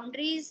scope,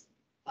 boundaries,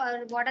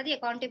 or what are the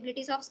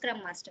accountabilities of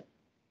Scrum Master?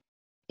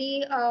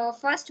 The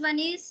first one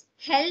is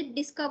help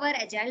discover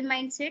agile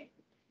mindset.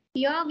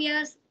 Here we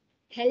are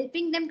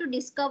helping them to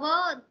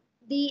discover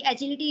the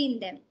agility in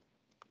them.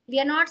 We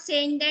are not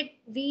saying that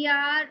we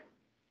are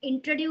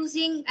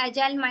introducing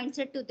agile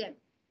mindset to them.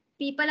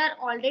 People are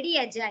already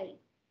agile.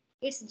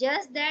 It's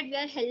just that we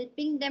are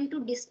helping them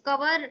to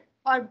discover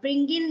or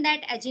bring in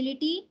that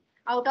agility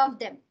out of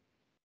them.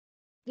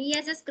 We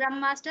as a Scrum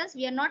Masters,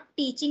 we are not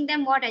teaching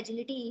them what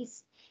agility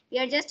is. We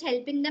are just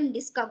helping them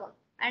discover.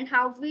 And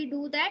how we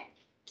do that?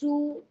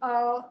 Through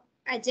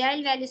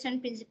agile values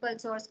and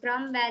principles, or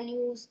Scrum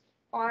values,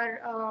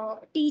 or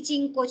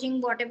teaching,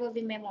 coaching, whatever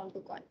we may want to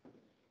call.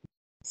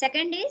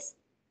 Second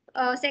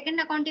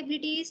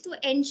accountability is to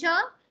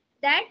ensure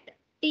that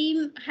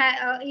team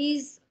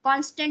is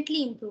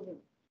constantly improving.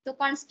 So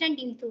constant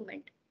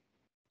improvement.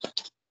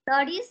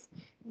 Third is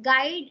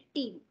guide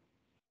team.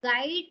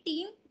 Guide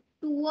team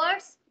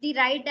towards the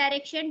right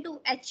direction to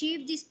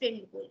achieve the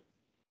sprint goal.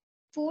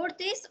 Fourth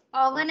is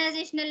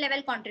organizational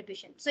level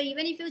contribution. So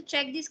even if you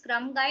check the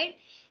Scrum guide,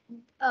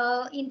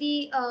 in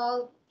the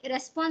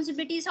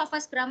responsibilities of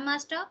a Scrum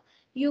Master,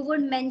 you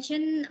would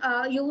mention,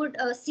 you would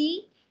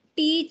see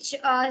teach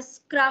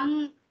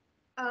Scrum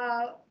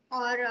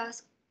or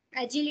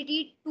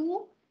agility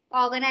to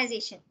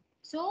organization.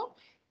 So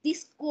the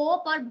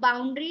scope or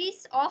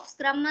boundaries of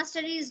Scrum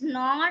Master is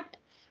not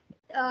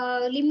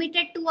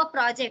limited to a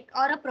project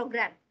or a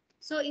program.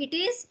 So it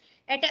is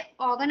at an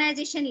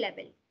organization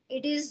level.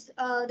 It is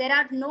there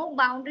are no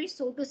boundaries,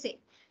 so to say.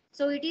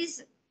 So it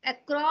is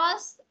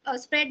across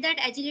spread that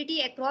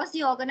agility across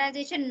the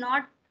organization,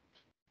 not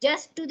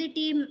just to the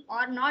team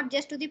or not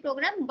just to the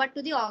program, but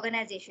to the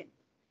organization.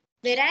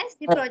 Whereas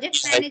the project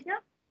manager.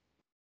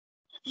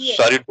 Yes.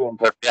 Sorry to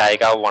interrupt. I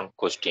have one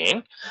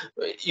question.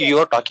 You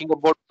are talking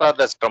about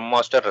the Scrum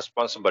Master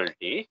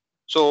responsibility.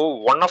 So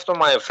one of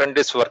my friend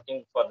is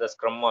working for the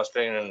Scrum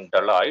Master in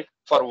Deloitte.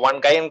 For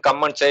one guy and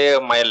come and say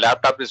my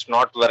laptop is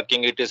not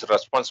working, it is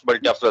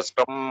responsibility of the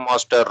Scrum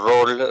Master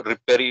role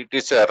repair. It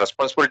is a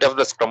responsibility of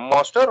the Scrum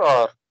Master,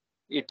 or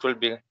it will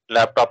be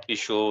laptop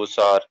issues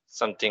or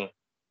something,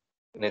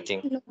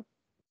 anything. No.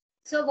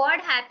 So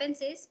what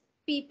happens is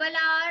people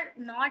are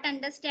not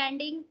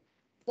understanding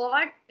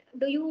what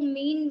do you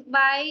mean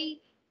by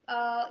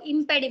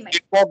impediment.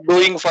 He's not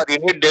doing for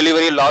any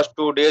delivery last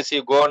 2 days.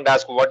 He go and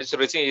ask what is the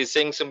reason. He's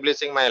saying simply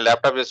saying my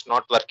laptop is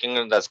not working,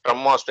 and the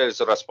Scrum Master is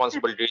a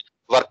responsibility.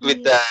 Work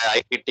with the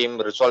IT team,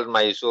 resolve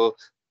my issue.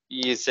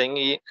 He is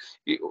saying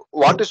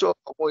what is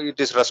it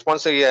is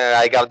responsible.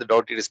 I have the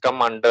doubt. It is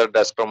come under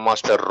the Scrum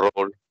Master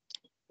role.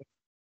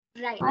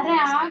 Right.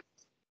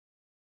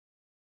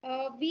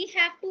 We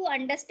have to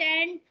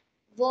understand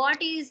what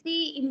is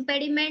the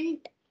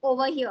impediment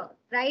over here,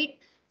 right?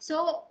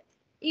 So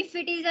if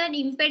it is an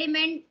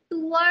impediment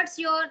towards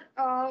your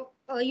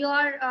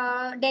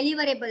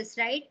deliverables,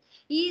 right,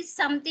 is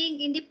something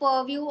in the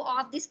purview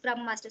of the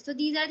Scrum Master. So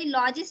these are the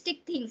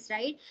logistic things,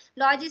 right?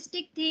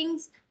 Logistic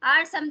things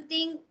are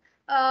something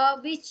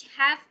which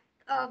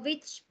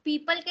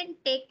people can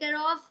take care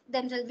of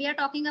themselves. We are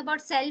talking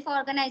about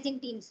self-organizing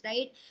teams,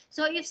 right?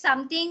 So if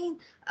something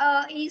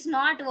is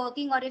not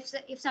working, or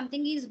if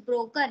something is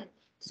broken,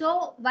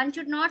 so one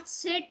should not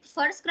sit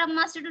for Scrum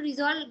Master to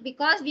resolve,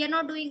 because we are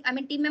not doing, I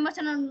mean, team members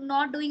are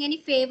not doing any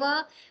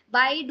favor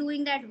by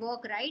doing that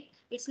work, right?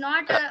 It's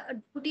not a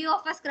duty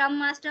of a Scrum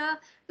Master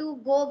to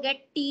go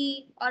get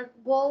tea or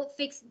go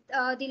fix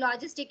the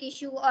logistic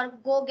issue or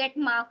go get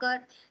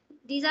marker.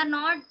 These are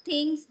not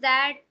things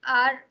that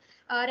are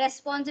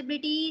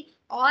responsibility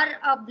or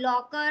a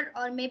blocker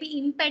or maybe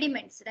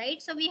impediments, right?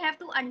 So we have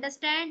to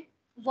understand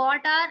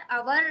what are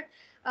our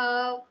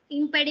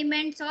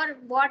impediments, or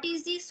what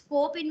is the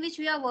scope in which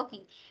we are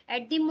working.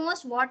 At the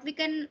most, what we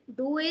can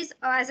do is,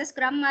 as a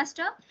Scrum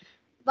Master,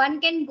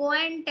 one can go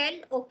and tell,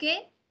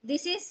 okay,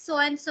 this is so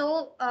and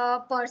so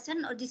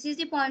person, or this is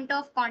the point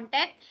of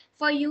contact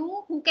for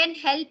you who can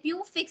help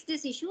you fix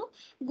this issue.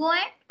 Go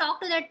and talk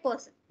to that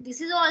person.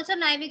 This is also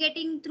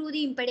navigating through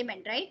the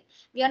impediment, right?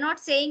 We are not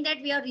saying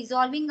that we are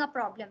resolving a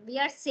problem. We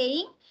are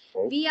saying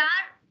we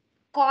are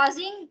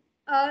causing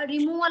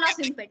removal of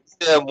impediment.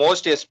 The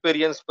most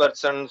experienced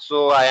person,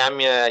 so I am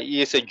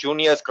he is a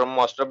junior Scrum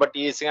Master, but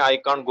he is saying I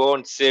can't go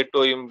and say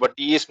to him, but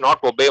he is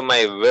not obey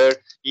my word.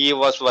 He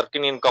was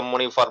working in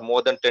company for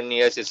more than 10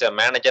 years. He's a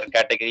manager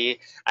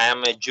category. I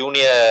am a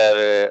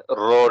junior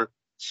role.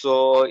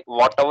 So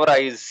whatever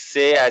I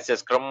say as a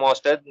Scrum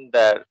Master,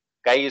 the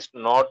guy is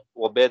not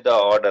obey the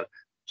order.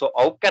 So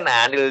how can I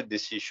handle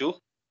this issue?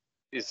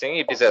 He's saying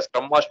it is a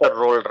Scrum Master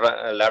role.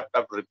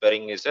 Laptop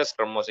repairing is a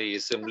Scrum Master. He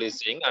is simply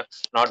saying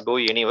not do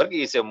any work.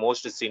 He is a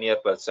most senior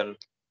person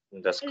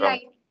in the Scrum.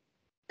 Right.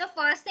 The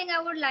first thing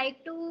I would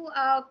like to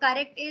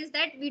correct is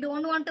that we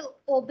don't want to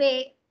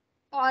obey,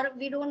 or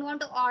we don't want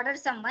to order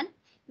someone.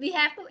 We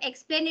have to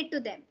explain it to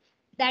them.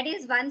 That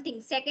is one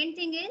thing. Second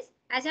thing is,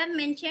 as I've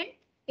mentioned,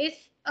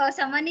 if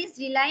someone is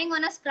relying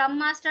on a Scrum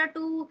Master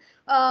to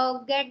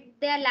get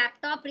their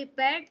laptop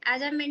repaired,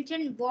 as I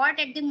mentioned, what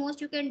at the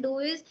most you can do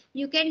is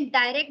you can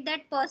direct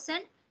that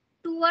person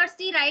towards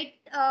the right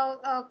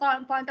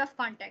point of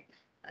contact.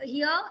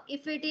 Here,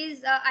 if it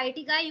is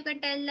IT guy, you can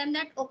tell them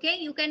that, okay,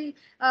 you can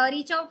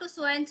reach out to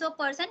so and so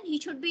person. He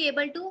should be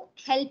able to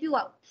help you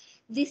out.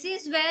 This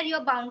is where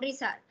your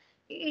boundaries are.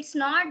 It's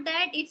not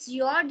that it's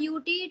your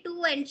duty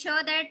to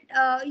ensure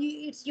that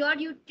it's your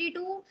duty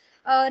to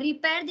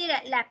repair the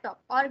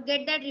laptop or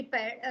get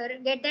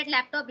that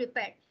laptop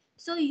repaired.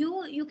 So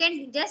you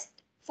can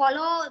just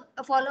follow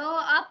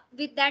up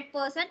with that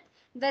person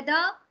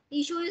whether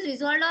issue is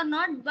resolved or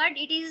not, but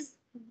it is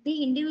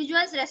the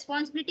individual's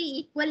responsibility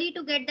equally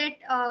to get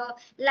that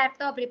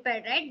laptop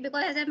repaired, right?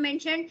 Because as I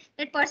mentioned,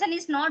 that person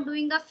is not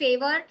doing a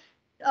favor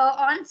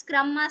on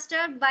Scrum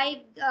Master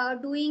by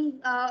doing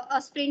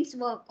a sprint's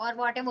work or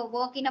whatever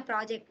work in a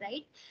project,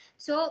 right?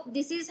 So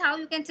this is how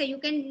you can say you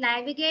can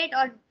navigate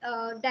or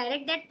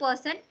direct that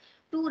person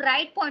to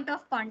right point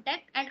of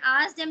contact and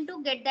ask them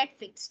to get that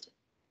fixed,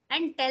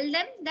 and tell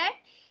them that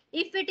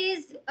if it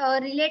is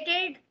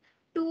related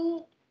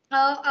to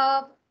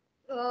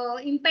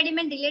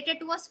impediment related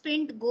to a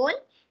sprint goal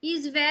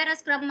is where a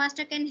Scrum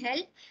Master can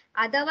help.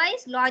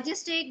 Otherwise,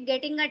 logistic,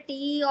 getting a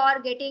tea or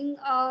getting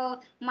a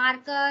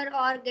marker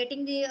or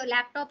getting the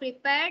laptop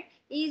repaired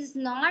is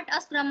not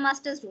a Scrum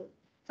Master's role.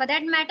 For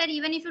that matter,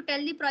 even if you tell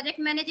the project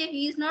manager,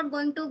 he is not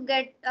going to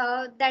get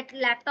that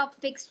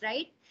laptop fixed,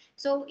 right?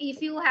 So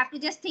if you have to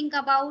just think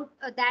about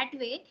that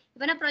way,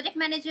 even a project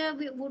manager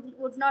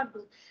would not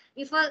do.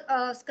 If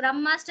a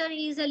Scrum Master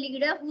is a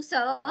leader who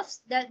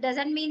serves, that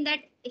doesn't mean that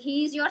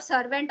he is your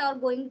servant or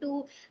going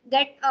to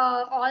get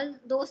all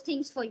those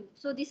things for you.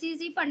 So this is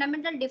the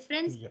fundamental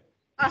difference. Yeah.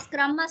 A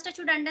Scrum Master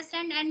should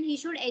understand, and he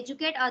should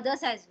educate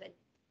others as well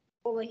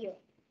over here.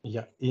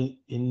 Yeah,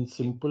 in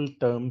simple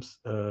terms,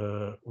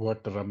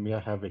 what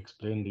Ramya have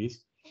explained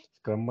is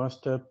Scrum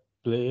Master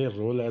play a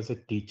role as a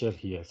teacher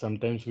here.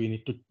 Sometimes we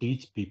need to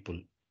teach people.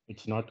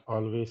 It's not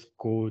always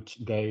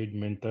coach, guide,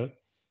 mentor.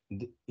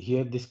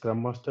 Here, the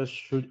Scrum Master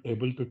should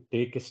able to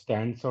take a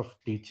stance of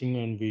teaching,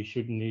 and we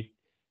should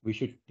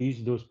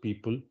teach those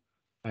people,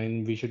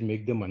 and we should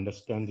make them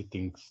understand the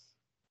things.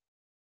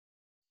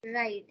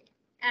 Right.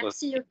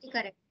 Absolutely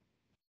correct.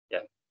 Yeah.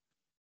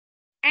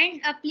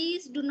 And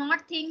please do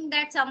not think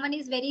that someone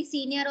is very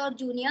senior or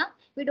junior.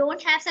 We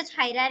don't have such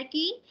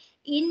hierarchy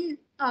in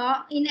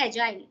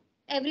Agile.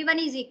 Everyone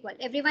is equal.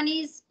 Everyone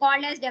is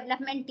called as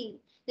development team.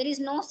 There is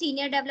no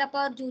senior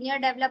developer, junior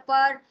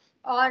developer,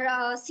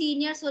 or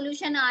senior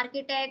solution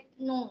architect.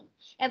 No,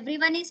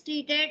 everyone is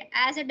treated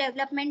as a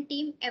development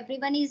team.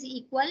 Everyone is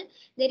equal.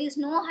 There is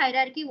no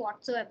hierarchy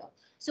whatsoever.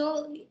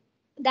 So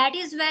that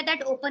is where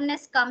that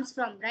openness comes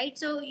from, right?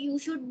 So you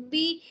should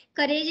be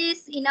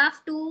courageous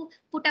enough to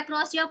put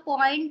across your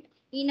point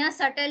in a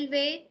subtle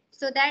way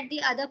so that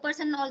the other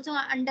person also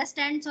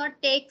understands or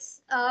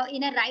takes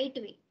in a right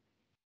way.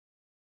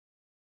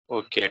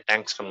 Okay,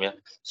 thanks, Ramya.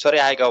 Sorry,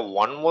 I got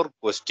one more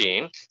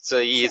question.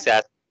 So he is Sure.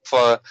 asked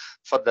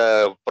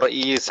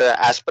he is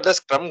as per the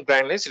Scrum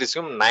guidelines,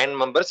 resume 9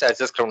 members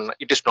as a Scrum.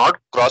 It is not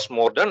cross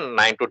more than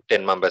 9 to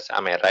 10 members.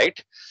 Am I right?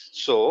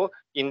 So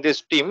in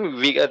this team,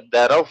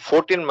 there are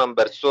 14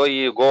 members. So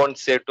you go and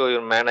say to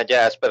your manager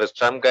as per the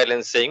Scrum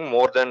guidelines, saying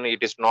more than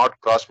it is not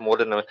cross more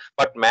than.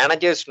 But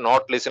manager is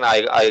not listen.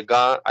 I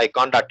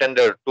can't attend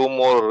 2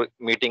 more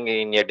meeting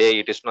in a day.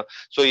 It is not.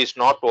 So it's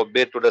not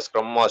obey to the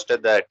Scrum Master.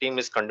 The team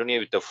is continue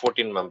with the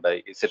 14 member.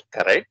 Is it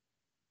correct?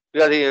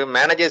 Because the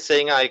manager is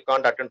saying I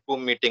can't attend 2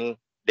 meeting,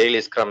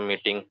 daily Scrum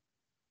meeting.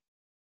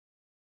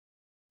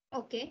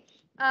 Okay.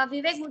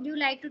 Vivek, would you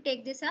like to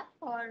take this up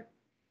or?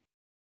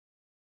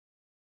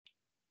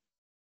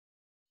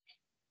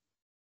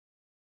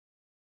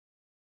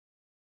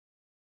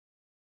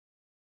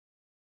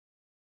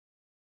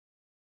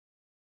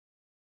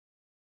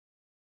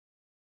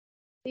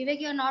 Vivek,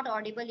 you're not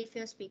audible if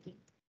you're speaking.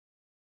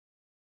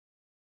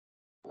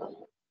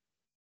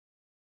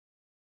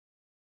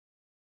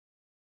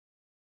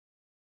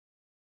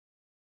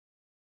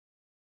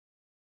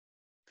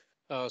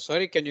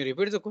 Sorry, can you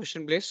repeat the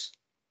question, please?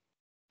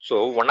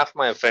 So one of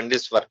my friend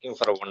is working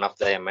for one of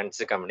the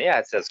MNC company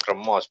as a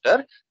Scrum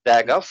Master. They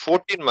have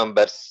 14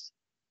 members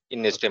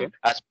in his team. Okay.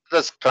 As per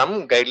the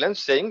Scrum guidelines,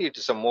 saying it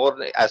is a more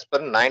as per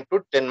 9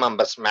 to 10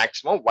 members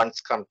maximum one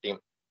Scrum team.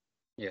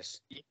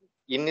 Yes.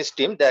 In his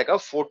team, there are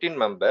 14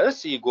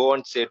 members. He go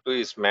and say to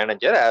his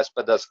manager, as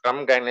per the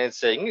Scrum guidelines,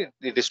 saying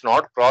it is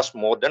not cross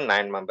more than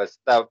 9 members.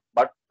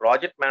 But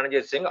project manager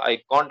is saying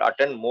I can't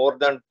attend more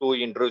than 2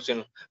 interviews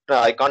in.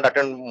 I can't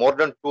attend more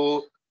than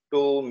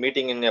two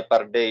meeting in a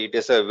per day. It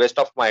is a waste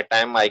of my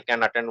time. I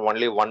can attend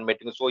only 1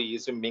 meeting. So he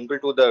is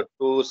mingled to the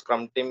 2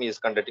 Scrum team he is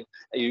conducting.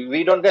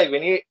 We don't have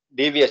any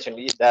deviation.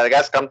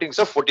 The Scrum team is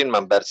of 14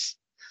 members.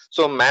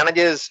 So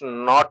manager is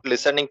not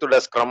listening to the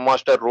Scrum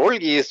Master role.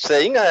 He is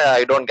saying,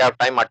 I don't have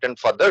time attend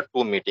for the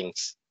 2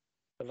 meetings.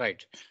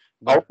 Right.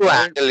 How But to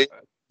handle it?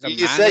 the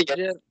He is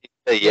manager,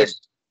 a yes,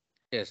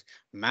 yes,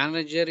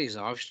 manager is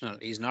optional.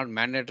 Is not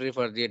mandatory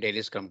for the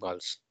daily Scrum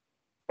calls.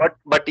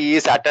 but he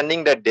is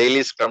attending the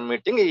daily Scrum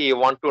meeting. He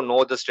want to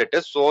know the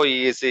status, so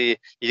he is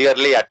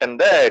eagerly attend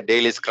the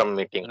daily Scrum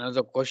meeting. Now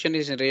the question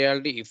is in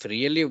reality, if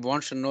really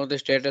wants to know the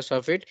status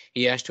of it,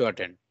 he has to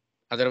attend.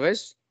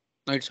 Otherwise,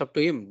 no, it's up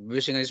to him,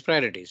 basing on his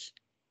priorities.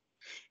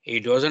 He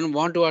doesn't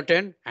want to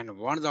attend and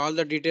wants all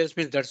the details,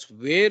 means that's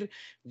where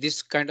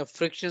this kind of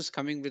frictions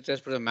coming with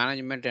respect to the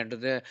management and to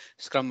the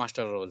Scrum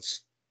Master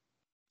roles.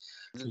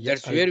 Yeah,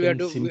 That's I where we have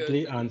can to.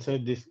 simply answer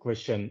this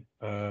question,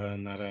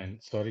 Narayan.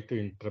 Sorry to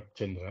interrupt,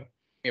 Chandra.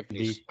 Yeah, The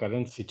please.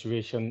 current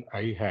situation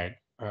I had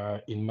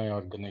in my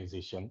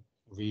organization,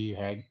 we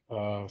had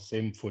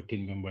same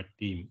 14-member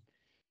team.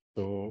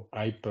 So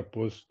I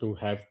propose to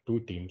have two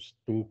teams,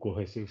 two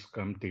cohesive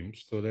Scrum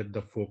teams, so that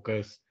the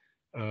focus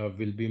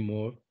will be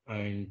more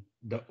and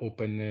the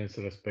openness,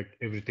 respect,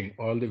 everything,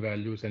 all the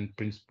values and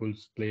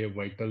principles play a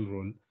vital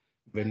role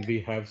when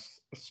we have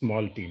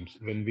small teams.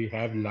 When we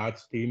have large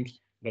teams,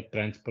 the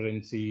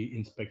transparency,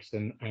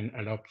 inspection, and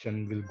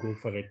adoption will go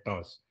for a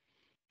toss.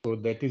 So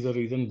that is the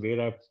reason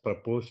where I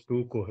propose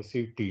two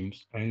cohesive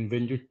teams. And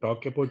when you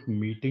talk about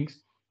meetings,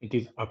 it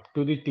is up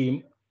to the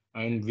team,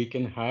 and we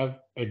can have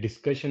a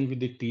discussion with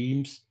the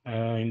teams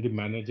and the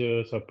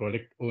managers or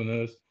product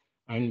owners,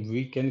 and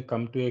we can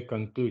come to a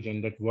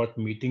conclusion that what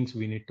meetings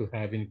we need to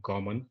have in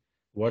common,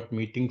 what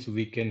meetings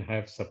we can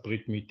have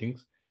separate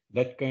meetings.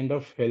 That kind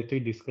of healthy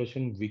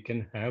discussion we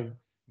can have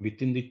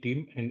within the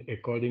team, and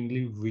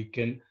accordingly we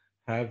can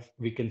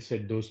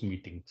set those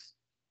meetings.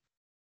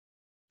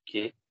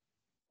 Okay.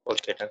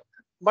 Okay.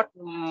 But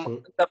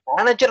So the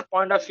manager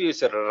point of view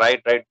is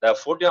right. The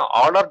 14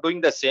 all are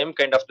doing the same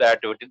kind of the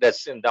activity.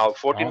 That's in the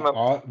 14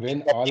 members.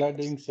 when all are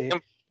doing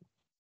same,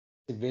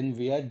 when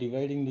we are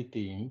dividing the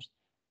teams,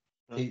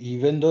 Hmm.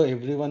 even though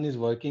everyone is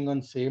working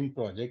on same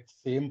project,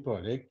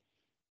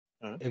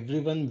 Hmm.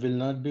 everyone will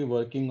not be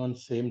working on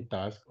same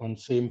task, on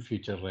same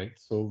feature, right?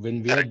 So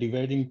when we are Correct.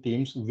 dividing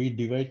teams, we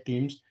divide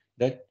teams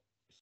that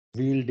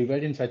we will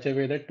divide in such a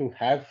way that to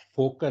have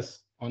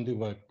focus on the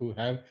work, to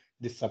have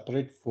the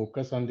separate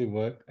focus on the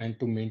work, and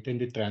to maintain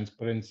the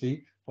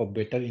transparency for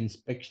better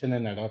inspection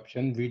and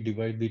adoption, we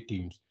divide the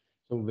teams.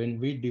 So when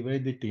we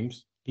divide the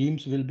teams,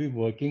 teams will be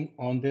working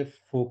on their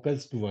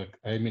focused work.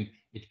 I mean,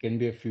 it can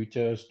be a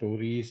future,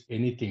 stories,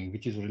 anything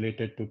which is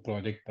related to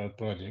project or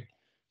project.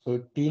 So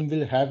team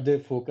will have their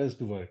focused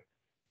work.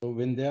 So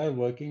when they are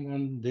working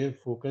on their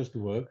focused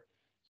work,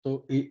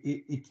 so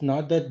it's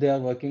not that they are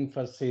working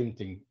for same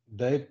thing.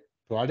 Their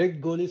product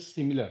goal is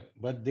similar,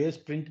 but their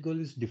sprint goal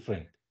is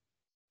different.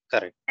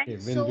 Correct. Okay,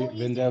 And so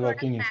when is they the are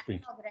product working in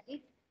sprint. backlog,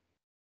 right?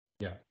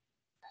 Yeah,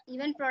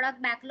 Even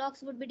product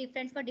backlogs would be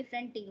different for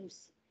different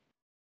teams.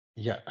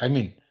 yeah. I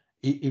mean,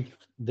 if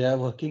they are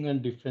working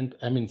on different,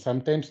 I mean,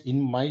 sometimes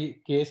in my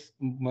case,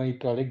 my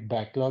product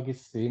backlog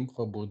is same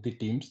for both the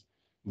teams,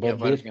 Yeah, but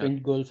for their me also.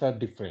 sprint goals are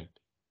different.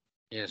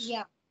 Yes.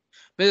 Yeah.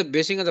 Well,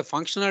 basing on the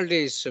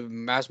functionalities,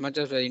 as much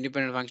as the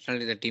independent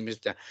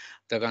functionality,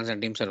 the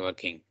concerned teams are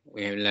working.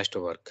 We have less to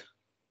work.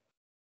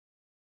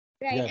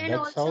 Right. Yeah, And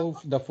that's also,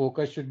 how the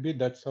focus should be.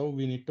 That's how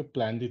we need to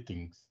plan the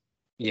things.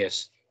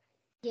 Yes.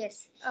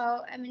 yes,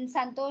 I mean,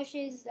 Santosh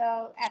is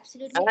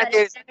absolutely Manager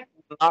correct is that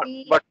not,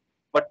 we,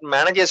 but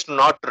manager is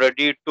not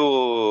ready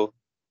to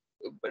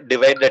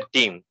divide the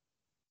team.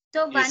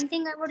 so Is one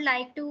thing I would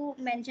like to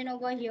mention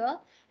over here,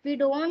 we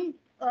don't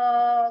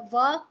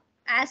work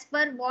as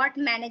per what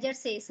manager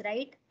says,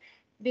 right?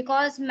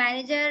 Because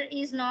manager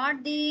is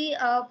not the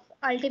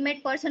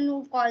ultimate person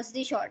who calls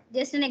the shot.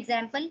 Just an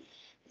example,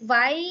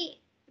 why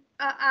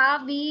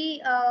are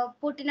we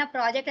put in a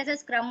project as a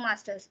scrum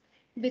masters?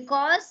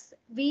 Because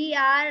we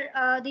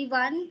are the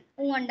one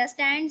who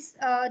understands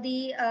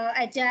the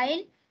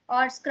agile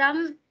or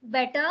scrum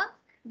better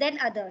than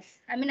others.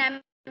 I mean,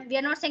 we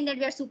are not saying that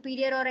we are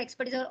superior or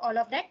expertise or all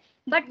of that,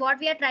 but what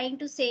we are trying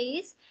to say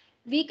is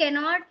we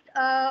cannot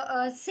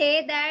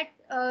say that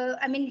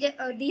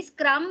the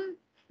scrum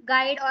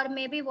guide or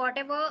maybe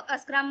whatever a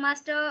scrum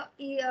master,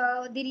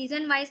 the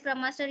reason why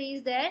scrum master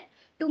is there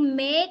to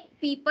make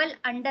people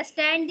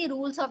understand the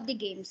rules of the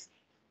games,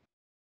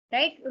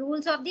 right?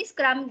 Rules of the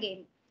scrum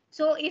game.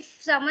 So if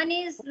someone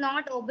is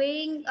not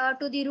obeying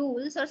to the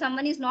rules or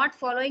someone is not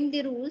following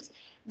the rules,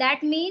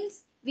 that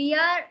means we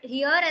are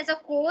here as a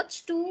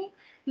coach to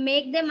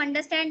make them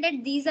understand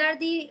that these are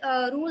the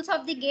rules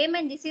of the game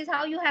and this is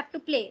how you have to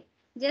play.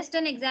 Just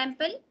an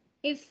example,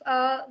 if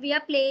we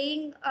are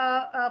playing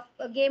a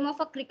game of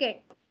a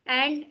cricket,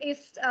 and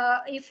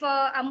if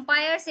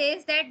umpire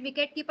says that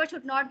wicket keeper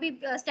should not be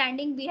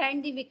standing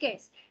behind the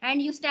wickets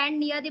and you stand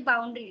near the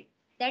boundary,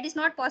 that is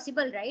not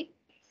possible, right?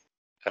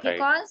 right.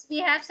 Because we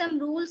have some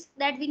rules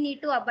that we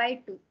need to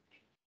abide to.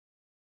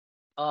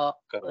 Uh,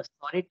 Correct.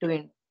 sorry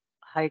to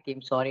hi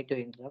team. Sorry to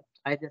interrupt.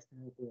 I just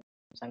need to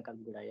Sankal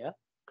Budaya.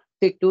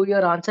 See, to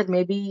your answer,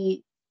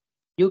 maybe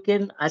you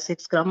can, as a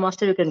Scrum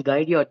Master, you can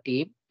guide your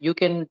team. You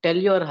can tell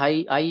your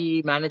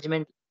high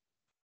management,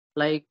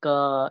 like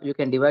you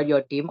can divide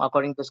your team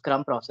according to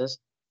Scrum process.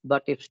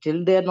 But if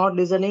still they are not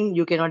listening,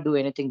 you cannot do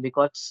anything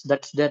because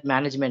that's their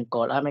management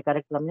call. Am I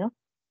correct, Ramya?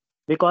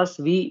 Because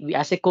we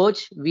as a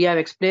coach, we have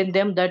explained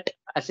them that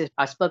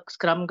as per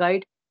Scrum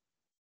guide,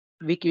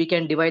 we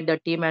can divide the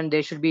team and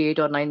there should be 8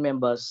 or 9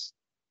 members.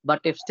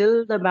 But if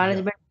still the Yeah,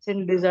 management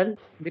isn't listen,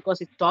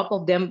 because it's top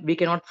of them, we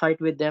cannot fight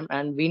with them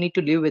and we need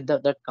to live with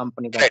that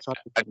company. Right. That's all.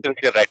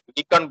 Absolutely right.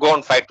 We can't go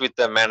and fight with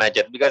the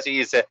manager because But he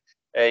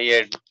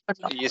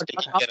is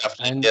taking how- care of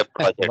and the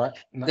project.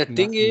 The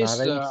thing is,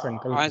 Narayan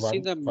Sankal, I see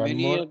the one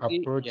many more of the,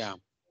 approach. yeah,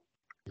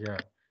 Yeah,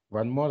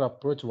 one more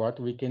approach what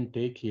we can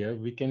take here,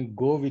 we can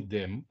go with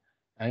them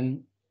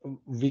and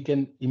we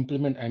can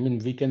implement, I mean,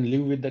 we can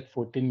live with that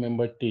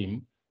 14-member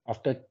team.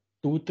 After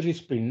 2, 3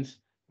 sprints,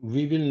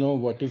 we will know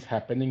what is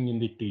happening in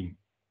the team.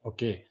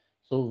 Okay,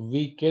 so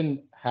we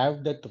can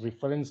have that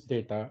reference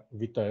data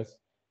with us.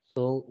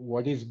 So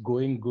what is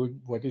going good,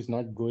 what is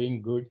not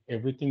going good,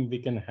 everything we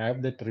can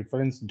have that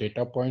reference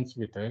data points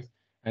with us,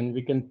 and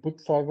we can put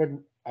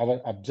forward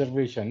our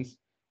observations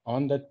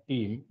on that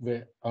team,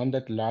 on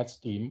that large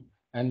team,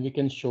 and we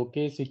can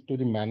showcase it to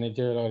the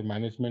manager or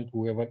management,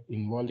 whoever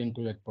involved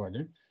into that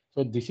project.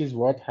 So this is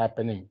what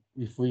happening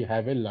if we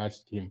have a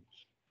large team.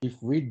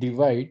 If we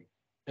divide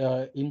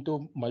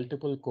into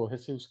multiple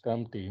cohesive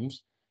Scrum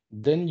teams,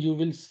 then you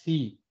will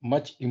see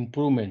much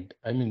improvement.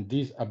 I mean,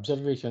 these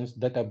observations,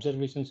 that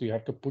observations you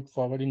have to put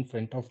forward in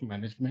front of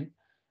management,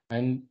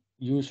 and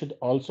you should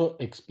also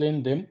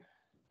explain them.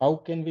 How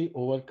can we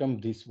overcome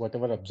this,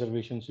 whatever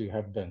observations you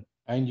have done?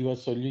 And your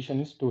solution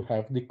is to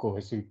have the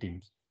cohesive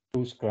teams,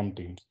 two Scrum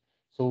teams.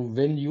 So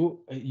when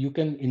you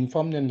can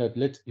inform them that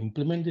let's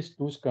implement these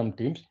two Scrum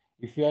teams.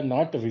 If you are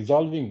not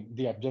resolving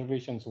the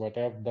observations, what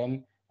I have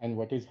done and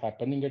what is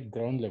happening at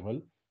ground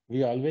level,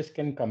 we always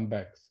can come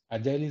back.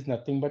 Agile is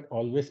nothing but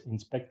always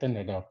inspect and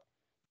adopt.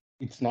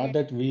 It's not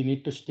that we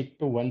need to stick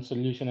to one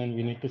solution and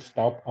we need to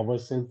stop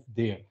ourselves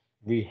there.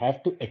 We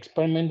have to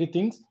experiment the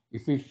things.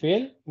 If we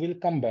fail, we'll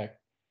come back.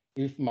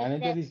 If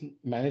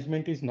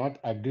management is not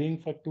agreeing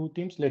for two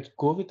teams, let's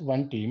go with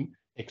one team,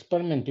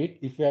 experiment it.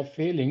 If we are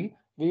failing,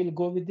 we will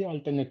go with the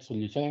alternate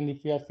solution. And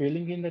if we are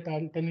failing in that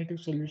alternative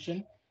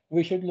solution,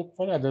 we should look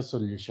for other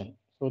solution.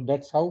 So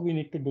that's how we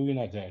need to do in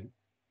Agile.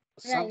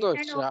 Right. And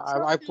Santosh,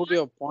 also I put not,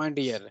 your point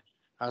here.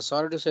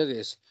 Sorry to say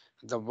this.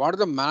 What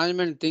the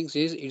management thinks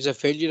is it's a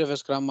failure of a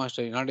Scrum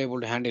Master. You're not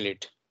able to handle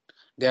it.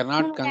 They are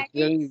no, not no, that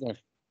is, considering that.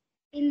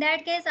 in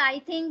that case, I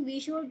think we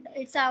should,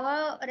 it's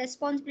our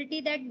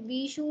responsibility that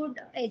we should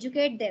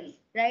educate them,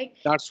 right?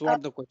 That's Uh,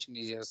 what the question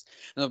is. Yes.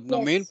 The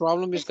main yes.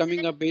 problem is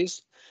coming up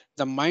is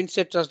the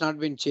mindset has not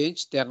been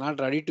changed. They are not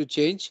ready to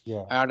change,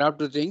 Yeah. adapt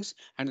to things.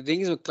 And the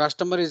thing is,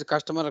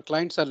 customer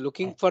clients are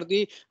looking for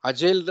the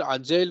agile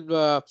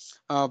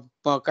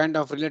kind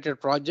of related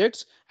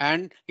projects,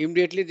 and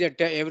immediately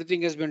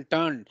everything has been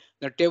turned.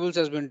 The tables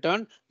has been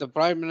turned. The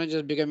project manager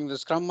is becoming the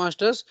scrum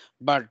masters,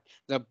 but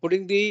the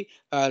putting the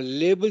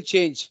label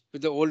change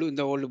with the old in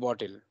the old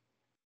bottle.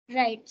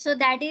 Right. So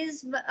that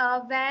is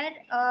where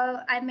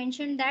I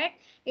mentioned that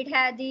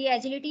the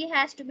agility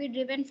has to be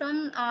driven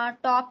from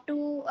top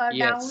to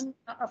Yes. down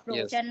approach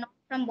Yes. and not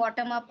from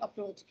bottom up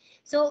approach.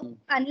 So Mm.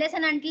 unless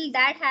and until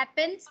that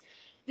happens,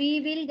 we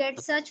will get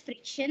such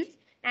frictions,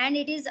 and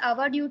it is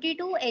our duty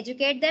to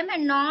educate them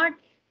and not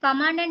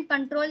command and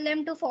control them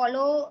to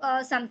follow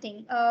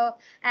something.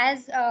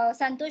 As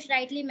Santosh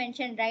rightly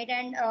mentioned, right?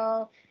 And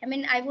I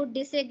mean, I would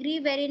disagree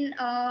wherein.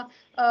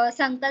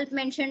 Sankalp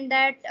mentioned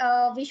that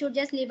we should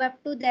just live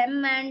up to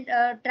them and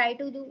try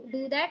to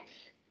do that.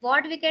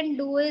 What we can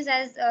do is,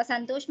 as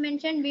Santosh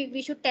mentioned,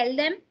 we should tell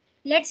them,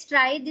 let's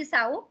try this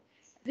out.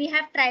 We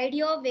have tried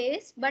your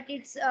ways, but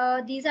it's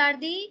these are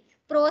the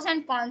pros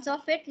and cons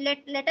of it.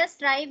 Let us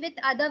try with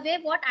other way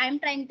what I'm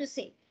trying to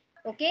say.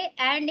 Okay,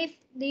 and if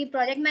the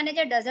project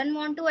manager doesn't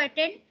want to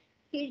attend,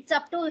 it's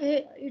up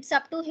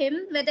to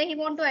him whether he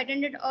want to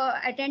attend it or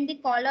attend the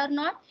call or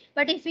not.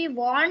 But if he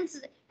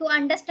wants to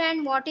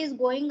understand what is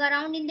going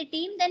around in the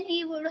team, then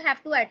he will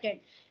have to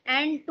attend.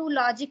 And to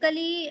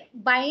logically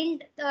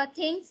bind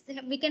things,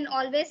 we can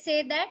always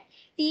say that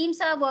teams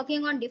are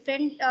working on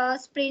different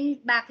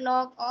sprint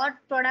backlog or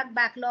product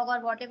backlog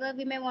or whatever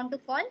we may want to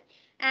call,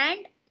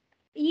 and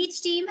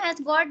each team has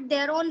got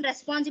their own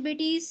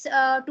responsibilities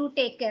to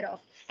take care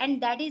of,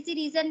 and that is the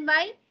reason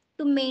why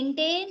to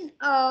maintain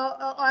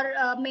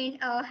have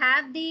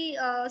the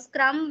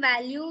scrum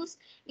values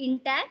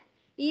intact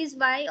is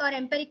why, or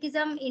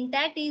empiricism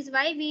intact is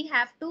why we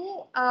have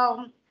to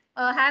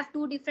have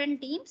two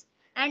different teams.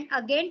 And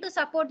again, to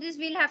support this,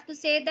 we'll have to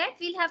say that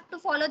we'll have to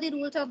follow the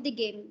rules of the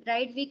game,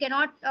 right? We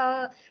cannot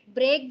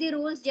break the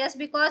rules just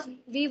because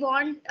we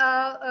want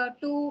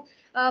to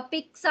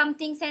pick some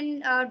things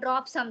and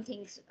drop some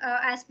things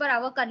as per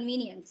our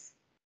convenience.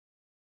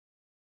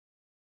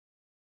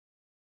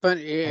 But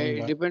And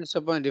it depends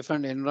upon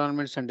different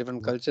environments and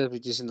different cultures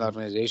which is in the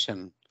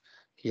organization.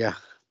 Yeah.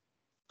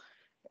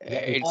 yeah,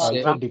 it It's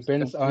also Ram,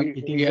 depends on,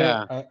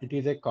 yeah. it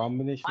is a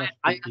combination of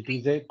I it agree.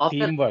 is a After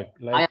teamwork.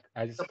 I Like agree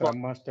as the point.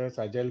 Scrum Masters,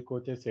 Agile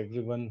coaches,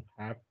 everyone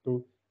have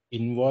to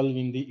involve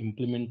in the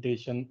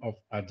implementation of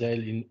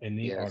Agile in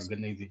any Yes.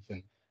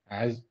 organization.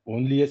 As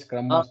only a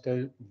Scrum Uh,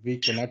 Master, we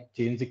cannot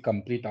change the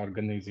complete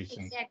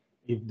organization Exactly.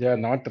 if they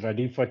are not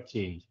ready for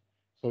change.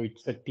 So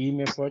it's a team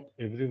effort.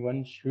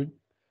 Everyone should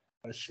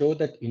show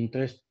that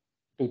interest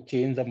to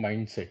change the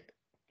mindset.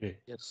 Okay.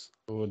 Yes.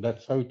 So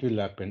that's how it will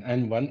happen.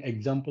 And one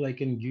example I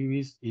can give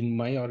is in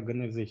my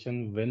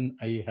organization when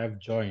I have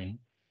joined,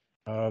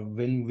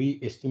 when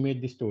we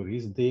estimate the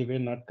stories, they were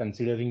not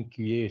considering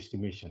QA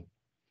estimation.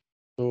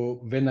 So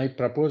when I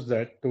proposed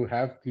that to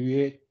have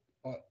QA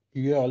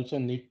also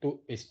need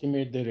to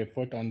estimate their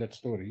effort on that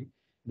story,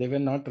 they were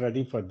not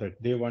ready for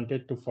that. They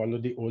wanted to follow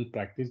the old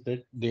practice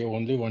that they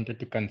only wanted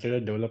to consider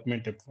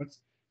development efforts,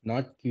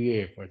 not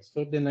QA efforts.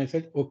 So then I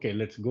said, okay,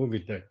 let's go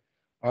with that.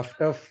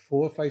 After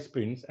 4 or 5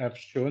 sprints, I've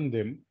shown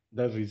them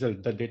the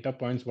result, the data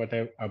points, what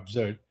I've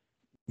observed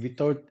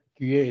without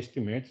QA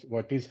estimates,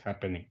 what is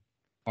happening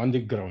on the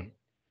ground.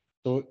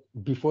 So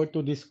before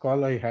to this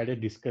call, I had a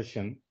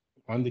discussion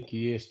on the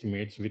QA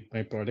estimates with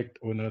my product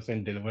owners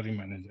and delivery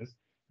managers.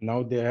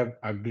 Now they have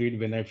agreed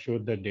when I've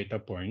showed the data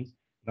points.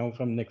 Now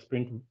from next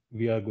sprint,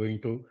 we are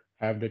going to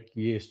have the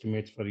QA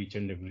estimates for each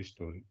and every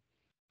story.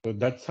 So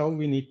that's how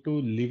we need to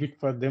leave it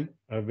for them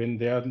when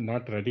they are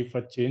not ready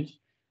for change.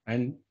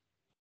 And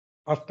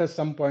after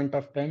some point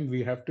of time,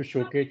 we have to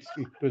showcase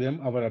it to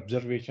them, our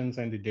observations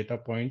and the data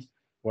points,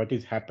 what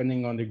is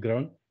happening on the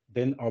ground.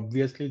 Then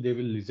obviously they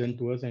will listen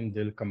to us and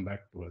they'll come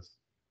back to us.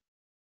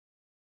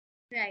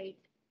 Right.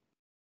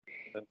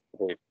 That's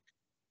great.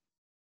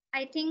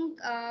 I think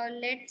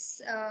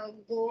let's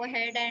go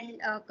ahead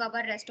and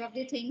cover rest of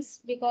the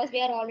things because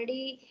we are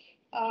already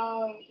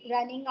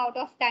running out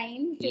of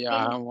time. Yeah,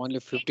 I 15 have only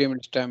 15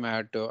 minutes time. I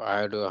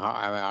have a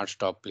hard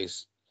stop,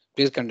 please.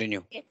 Please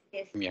continue. Yes,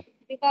 yes. Yeah.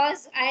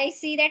 Because I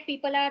see that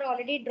people are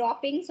already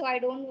dropping, so I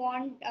don't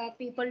want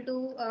people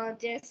to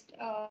just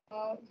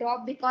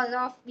drop because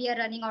of we are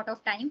running out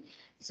of time.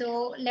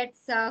 So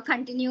let's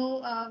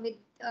continue with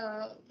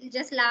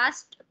just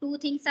last two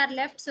things are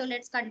left. So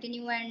let's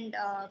continue and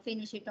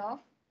finish it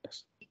off.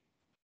 Yes.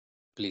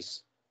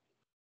 Please.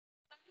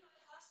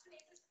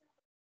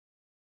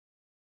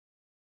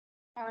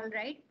 All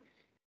right.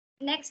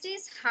 Next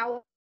is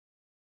how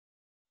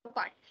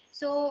part.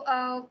 So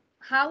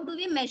how do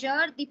we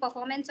measure the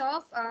performance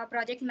of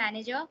project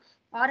manager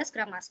or a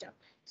scrum master?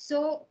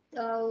 So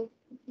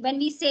when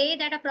we say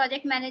that a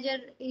project manager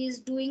is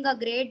doing a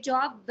great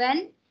job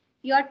when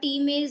your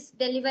team is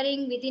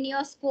delivering within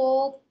your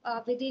scope,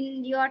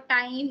 within your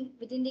time,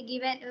 within the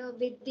given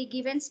with the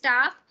given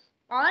staff,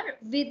 or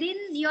within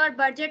your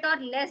budget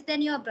or less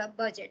than your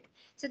budget.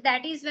 So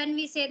that is when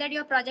we say that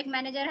your project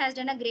manager has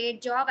done a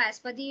great job as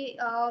per the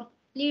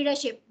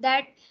leadership,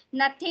 that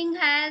nothing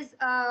has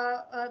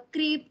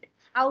creeped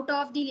out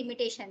of the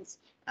limitations.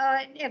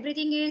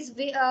 Everything is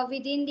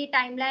within the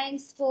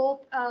timeline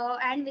scope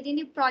and within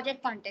the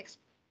project context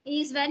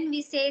is when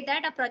we say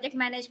that a project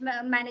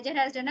manager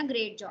has done a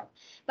great job.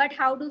 But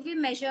how do we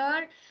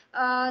measure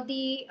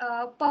the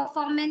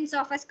performance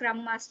of a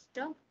scrum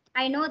master?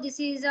 I know this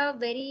is a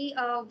very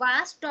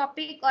vast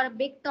topic or a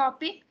big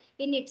topic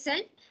in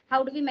itself.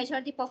 How do we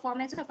measure the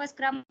performance of a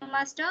scrum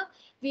master?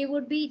 We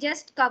would be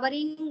just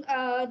covering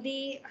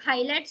the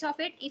highlights of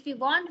it. If you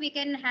want, we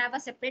can have a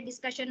separate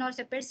discussion or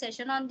separate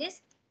session on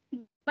this.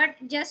 But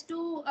just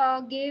to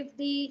give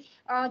the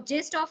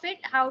gist of it,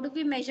 how do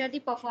we measure the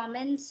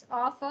performance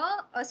of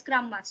a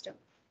scrum master?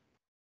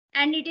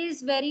 And it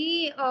is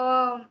very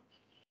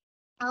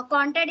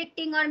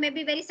contradicting or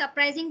maybe very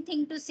surprising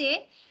thing to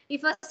say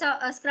if a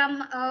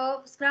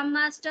scrum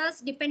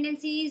master's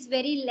dependency is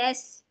very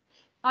less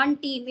on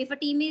team. If a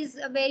team is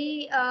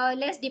very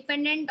less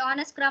dependent on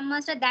a scrum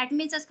master, that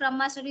means a scrum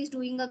master is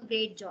doing a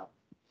great job.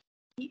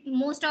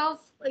 Most of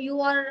you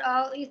are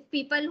if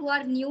people who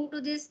are new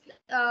to this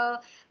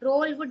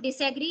role would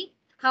disagree.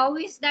 How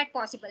is that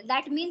possible?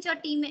 That means your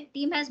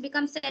team has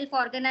become self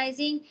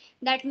organizing.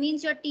 That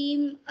means your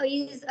team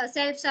is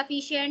self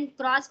sufficient,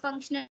 cross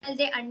functional.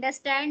 They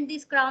understand the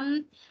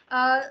scrum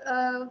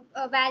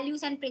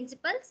values and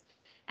principles,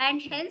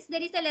 and hence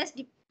there is a less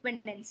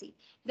dependency.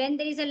 When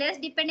there is a less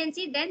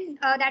dependency, then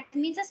that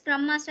means a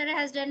scrum master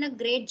has done a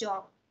great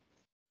job,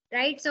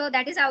 right? So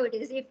that is how it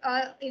is. If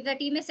the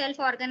team is self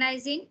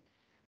organizing,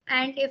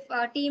 and if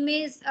team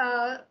is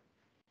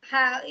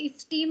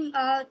if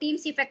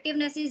team's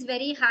effectiveness is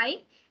very high,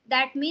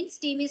 that means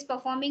team is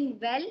performing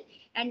well,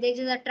 and there is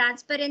a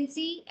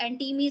transparency and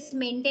team is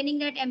maintaining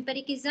that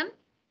empiricism,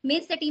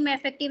 means the team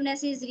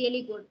effectiveness is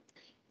really good.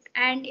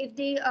 And if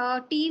the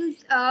team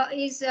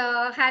is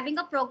having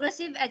a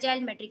progressive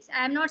agile metrics,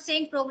 I am not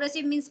saying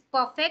progressive means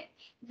perfect.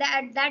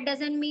 That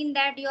doesn't mean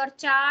that your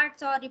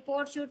charts or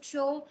reports should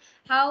show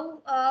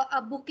how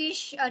a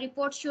bookish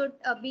report should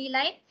be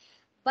like,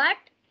 but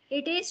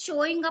it is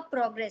showing a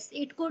progress.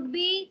 It could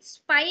be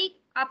spike,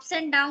 ups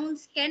and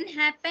downs can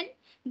happen.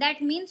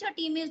 That means your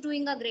team is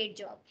doing a great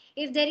job.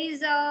 If there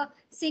is a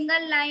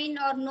single line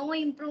or no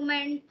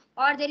improvement,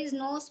 or there is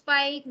no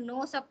spike,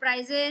 no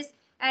surprises,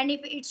 and if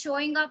it's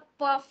showing a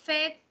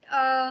perfect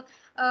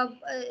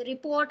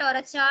report or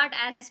a chart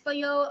as per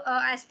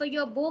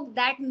your book,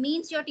 that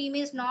means your team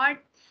is not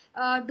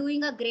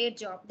doing a great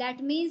job. That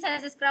means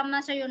as a scrum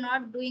master you're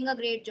not doing a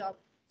great job.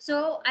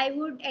 So I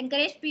would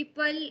encourage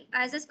people,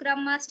 as a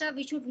scrum master,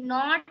 we should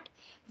not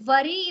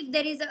worry if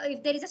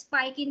there is a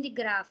spike in the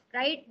graph,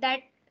 right? That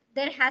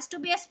there has to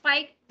be a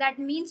spike. That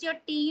means your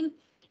team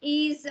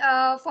is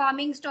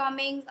forming,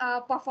 storming,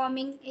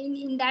 performing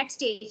in that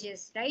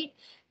stages, right?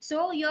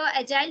 So your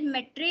agile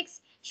metrics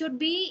should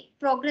be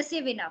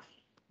progressive enough,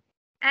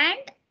 and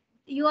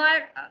you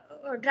are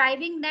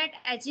driving that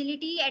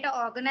agility at an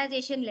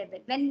organization level.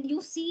 When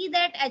you see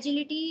that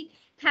agility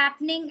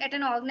happening at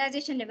an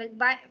organization level,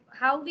 by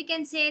how we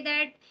can say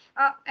that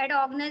at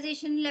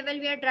organization level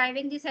we are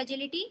driving this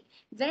agility,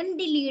 when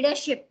the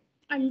leadership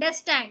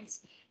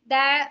understands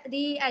that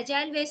the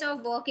agile ways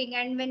of working,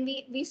 and when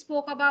we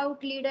spoke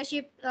about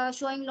leadership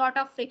showing lot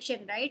of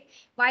friction, right?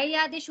 Why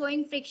are they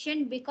showing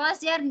friction? Because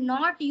they are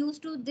not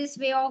used to this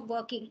way of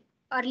working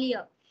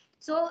earlier.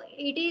 So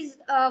it is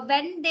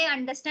when they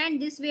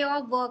understand this way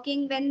of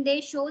working, when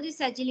they show this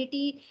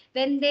agility,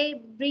 when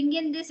they bring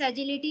in this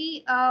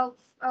agility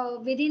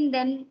within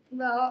them,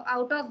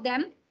 out of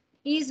them,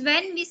 is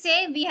when we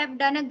say we have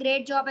done a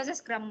great job as a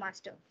scrum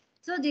master.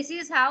 So this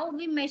is how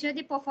we measure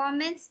the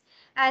performance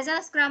as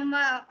a scrum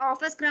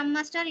of a scrum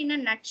master in a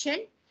nutshell.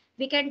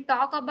 We can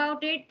talk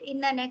about it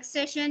in the next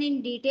session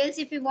in details.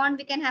 If you want,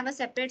 we can have a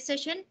separate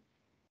session.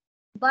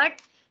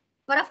 But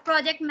for a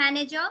project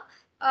manager,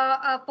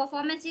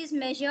 performance is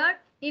measured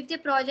if the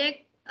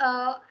project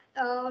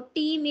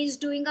team is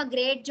doing a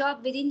great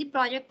job within the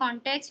project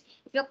context.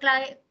 If your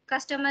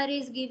customer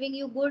is giving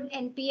you good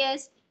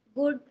NPS,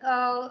 good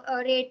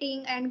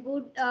rating, and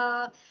good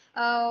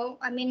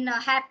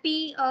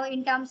happy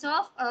in terms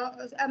of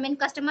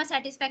customer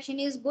satisfaction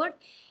is good,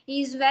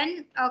 is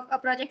when a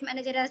project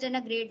manager has done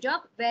a great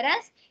job.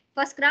 Whereas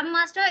for scrum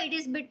master it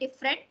is a bit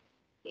different.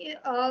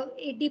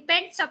 It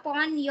depends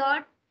upon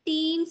your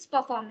team's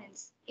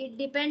performance. It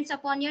depends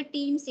upon your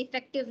team's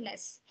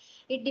effectiveness.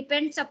 It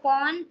depends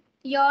upon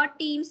your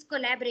team's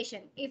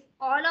collaboration. If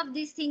all of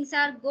these things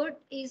are good,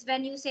 is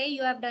when you say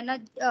you have done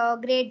a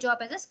great job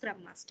as a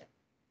scrum master.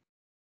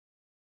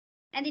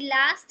 And the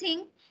last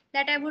thing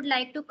that I would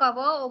like to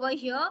cover over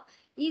here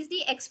is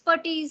the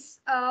expertise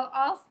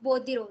of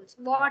both the roles.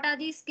 What are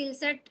the skill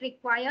set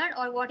required,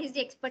 or what is the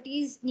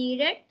expertise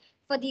needed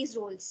for these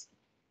roles?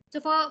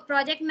 So for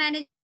project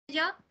manager,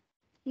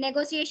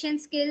 negotiation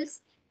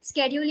skills,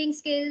 scheduling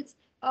skills,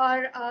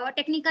 or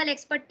technical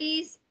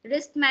expertise,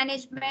 risk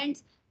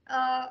management,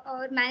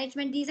 or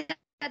management. These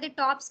are the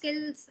top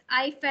skills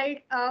I felt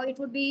it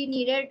would be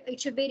needed. It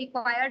should be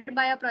required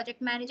by a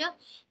project manager,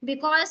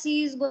 because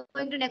he is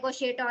going to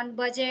negotiate on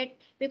budget,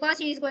 because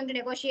he is going to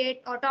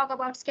negotiate or talk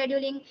about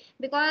scheduling,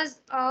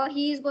 because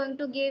he is going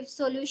to give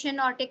solution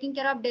or taking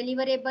care of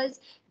deliverables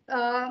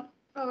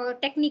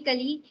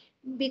technically,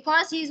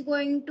 because he is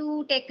going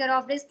to take care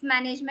of risk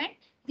management.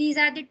 These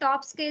are the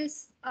top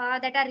skills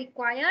that are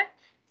required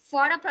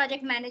for a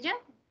project manager,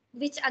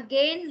 which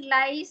again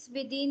lies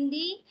within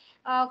the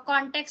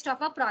context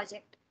of a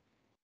project.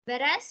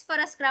 Whereas for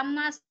a scrum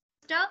master,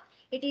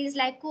 it is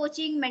like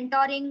coaching,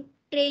 mentoring,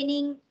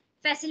 training,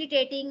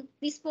 facilitating.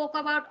 We spoke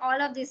about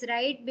all of this,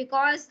 right?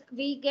 Because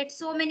we get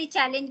so many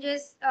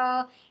challenges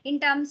in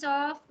terms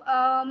of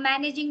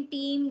managing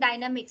team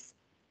dynamics,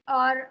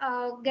 or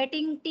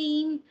getting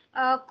team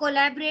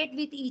collaborate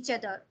with each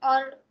other,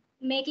 or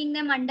making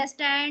them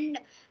understand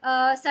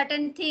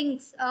certain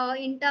things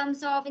in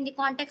terms of, in the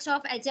context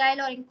of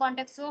agile or in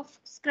context of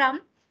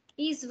scrum,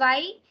 is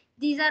why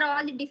these are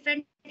all the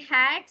different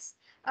hats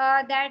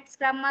that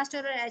scrum master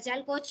or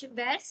agile coach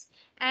wears.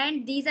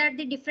 And these are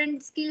the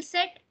different skill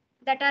set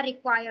that are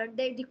required: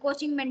 the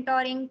coaching,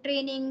 mentoring,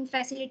 training,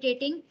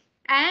 facilitating,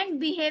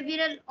 and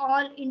behavioral,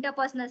 all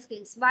interpersonal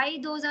skills. Why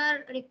those are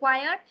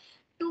required?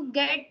 To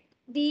get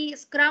the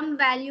scrum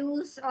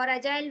values or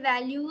agile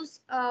values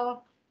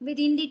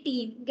within the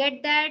team,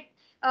 get that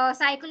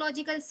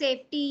psychological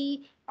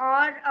safety,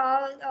 or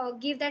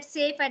give that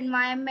safe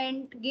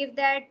environment, give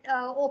that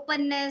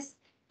openness,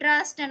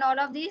 trust, and all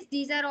of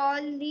these are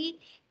all the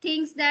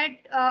things that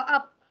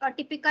a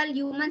typical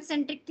human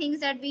centric things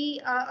that we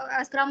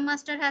a scrum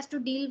master has to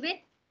deal with.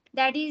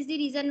 That is the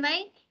reason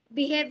why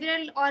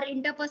behavioral or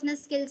interpersonal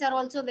skills are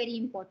also very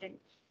important.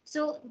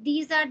 So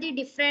these are the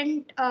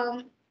different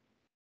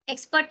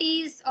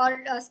expertise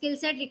or skill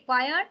set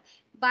required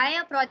by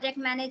a project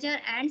manager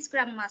and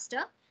scrum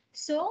master.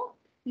 So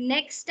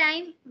next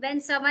time when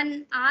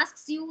someone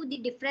asks you the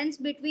difference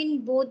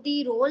between both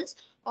the roles,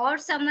 or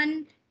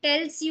someone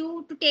tells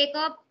you to take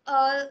up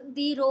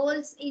the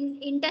roles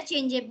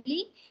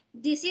interchangeably,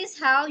 this is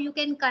how you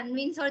can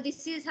convince, or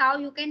this is how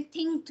you can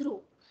think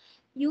through.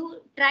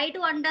 You try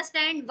to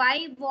understand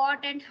why,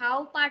 what, and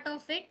how part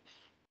of it,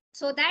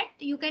 so that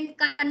you can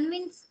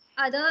convince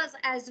others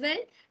as well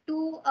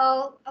to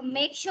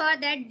make sure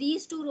that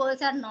these two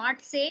roles are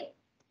not same,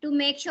 to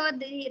make sure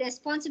the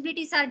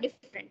responsibilities are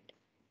different.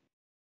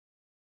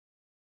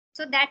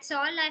 So that's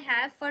all I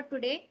have for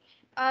today.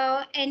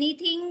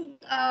 Anything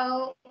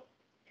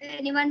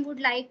anyone would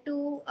like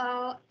to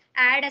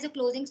add as a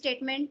closing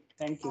statement?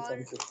 Thank you. Or,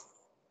 Thank you.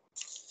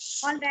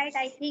 all right,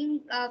 I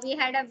think we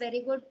had a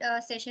very good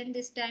session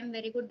this time,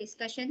 very good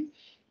discussion.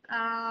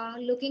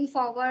 Looking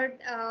forward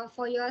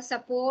for your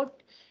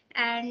support,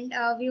 and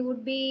we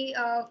would be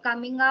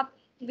coming up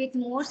with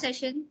more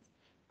sessions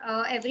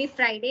every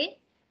Friday.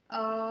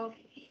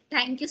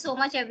 Thank you so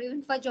much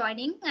everyone for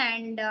joining,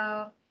 and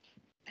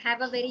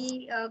have a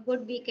very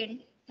good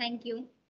weekend. Thank you.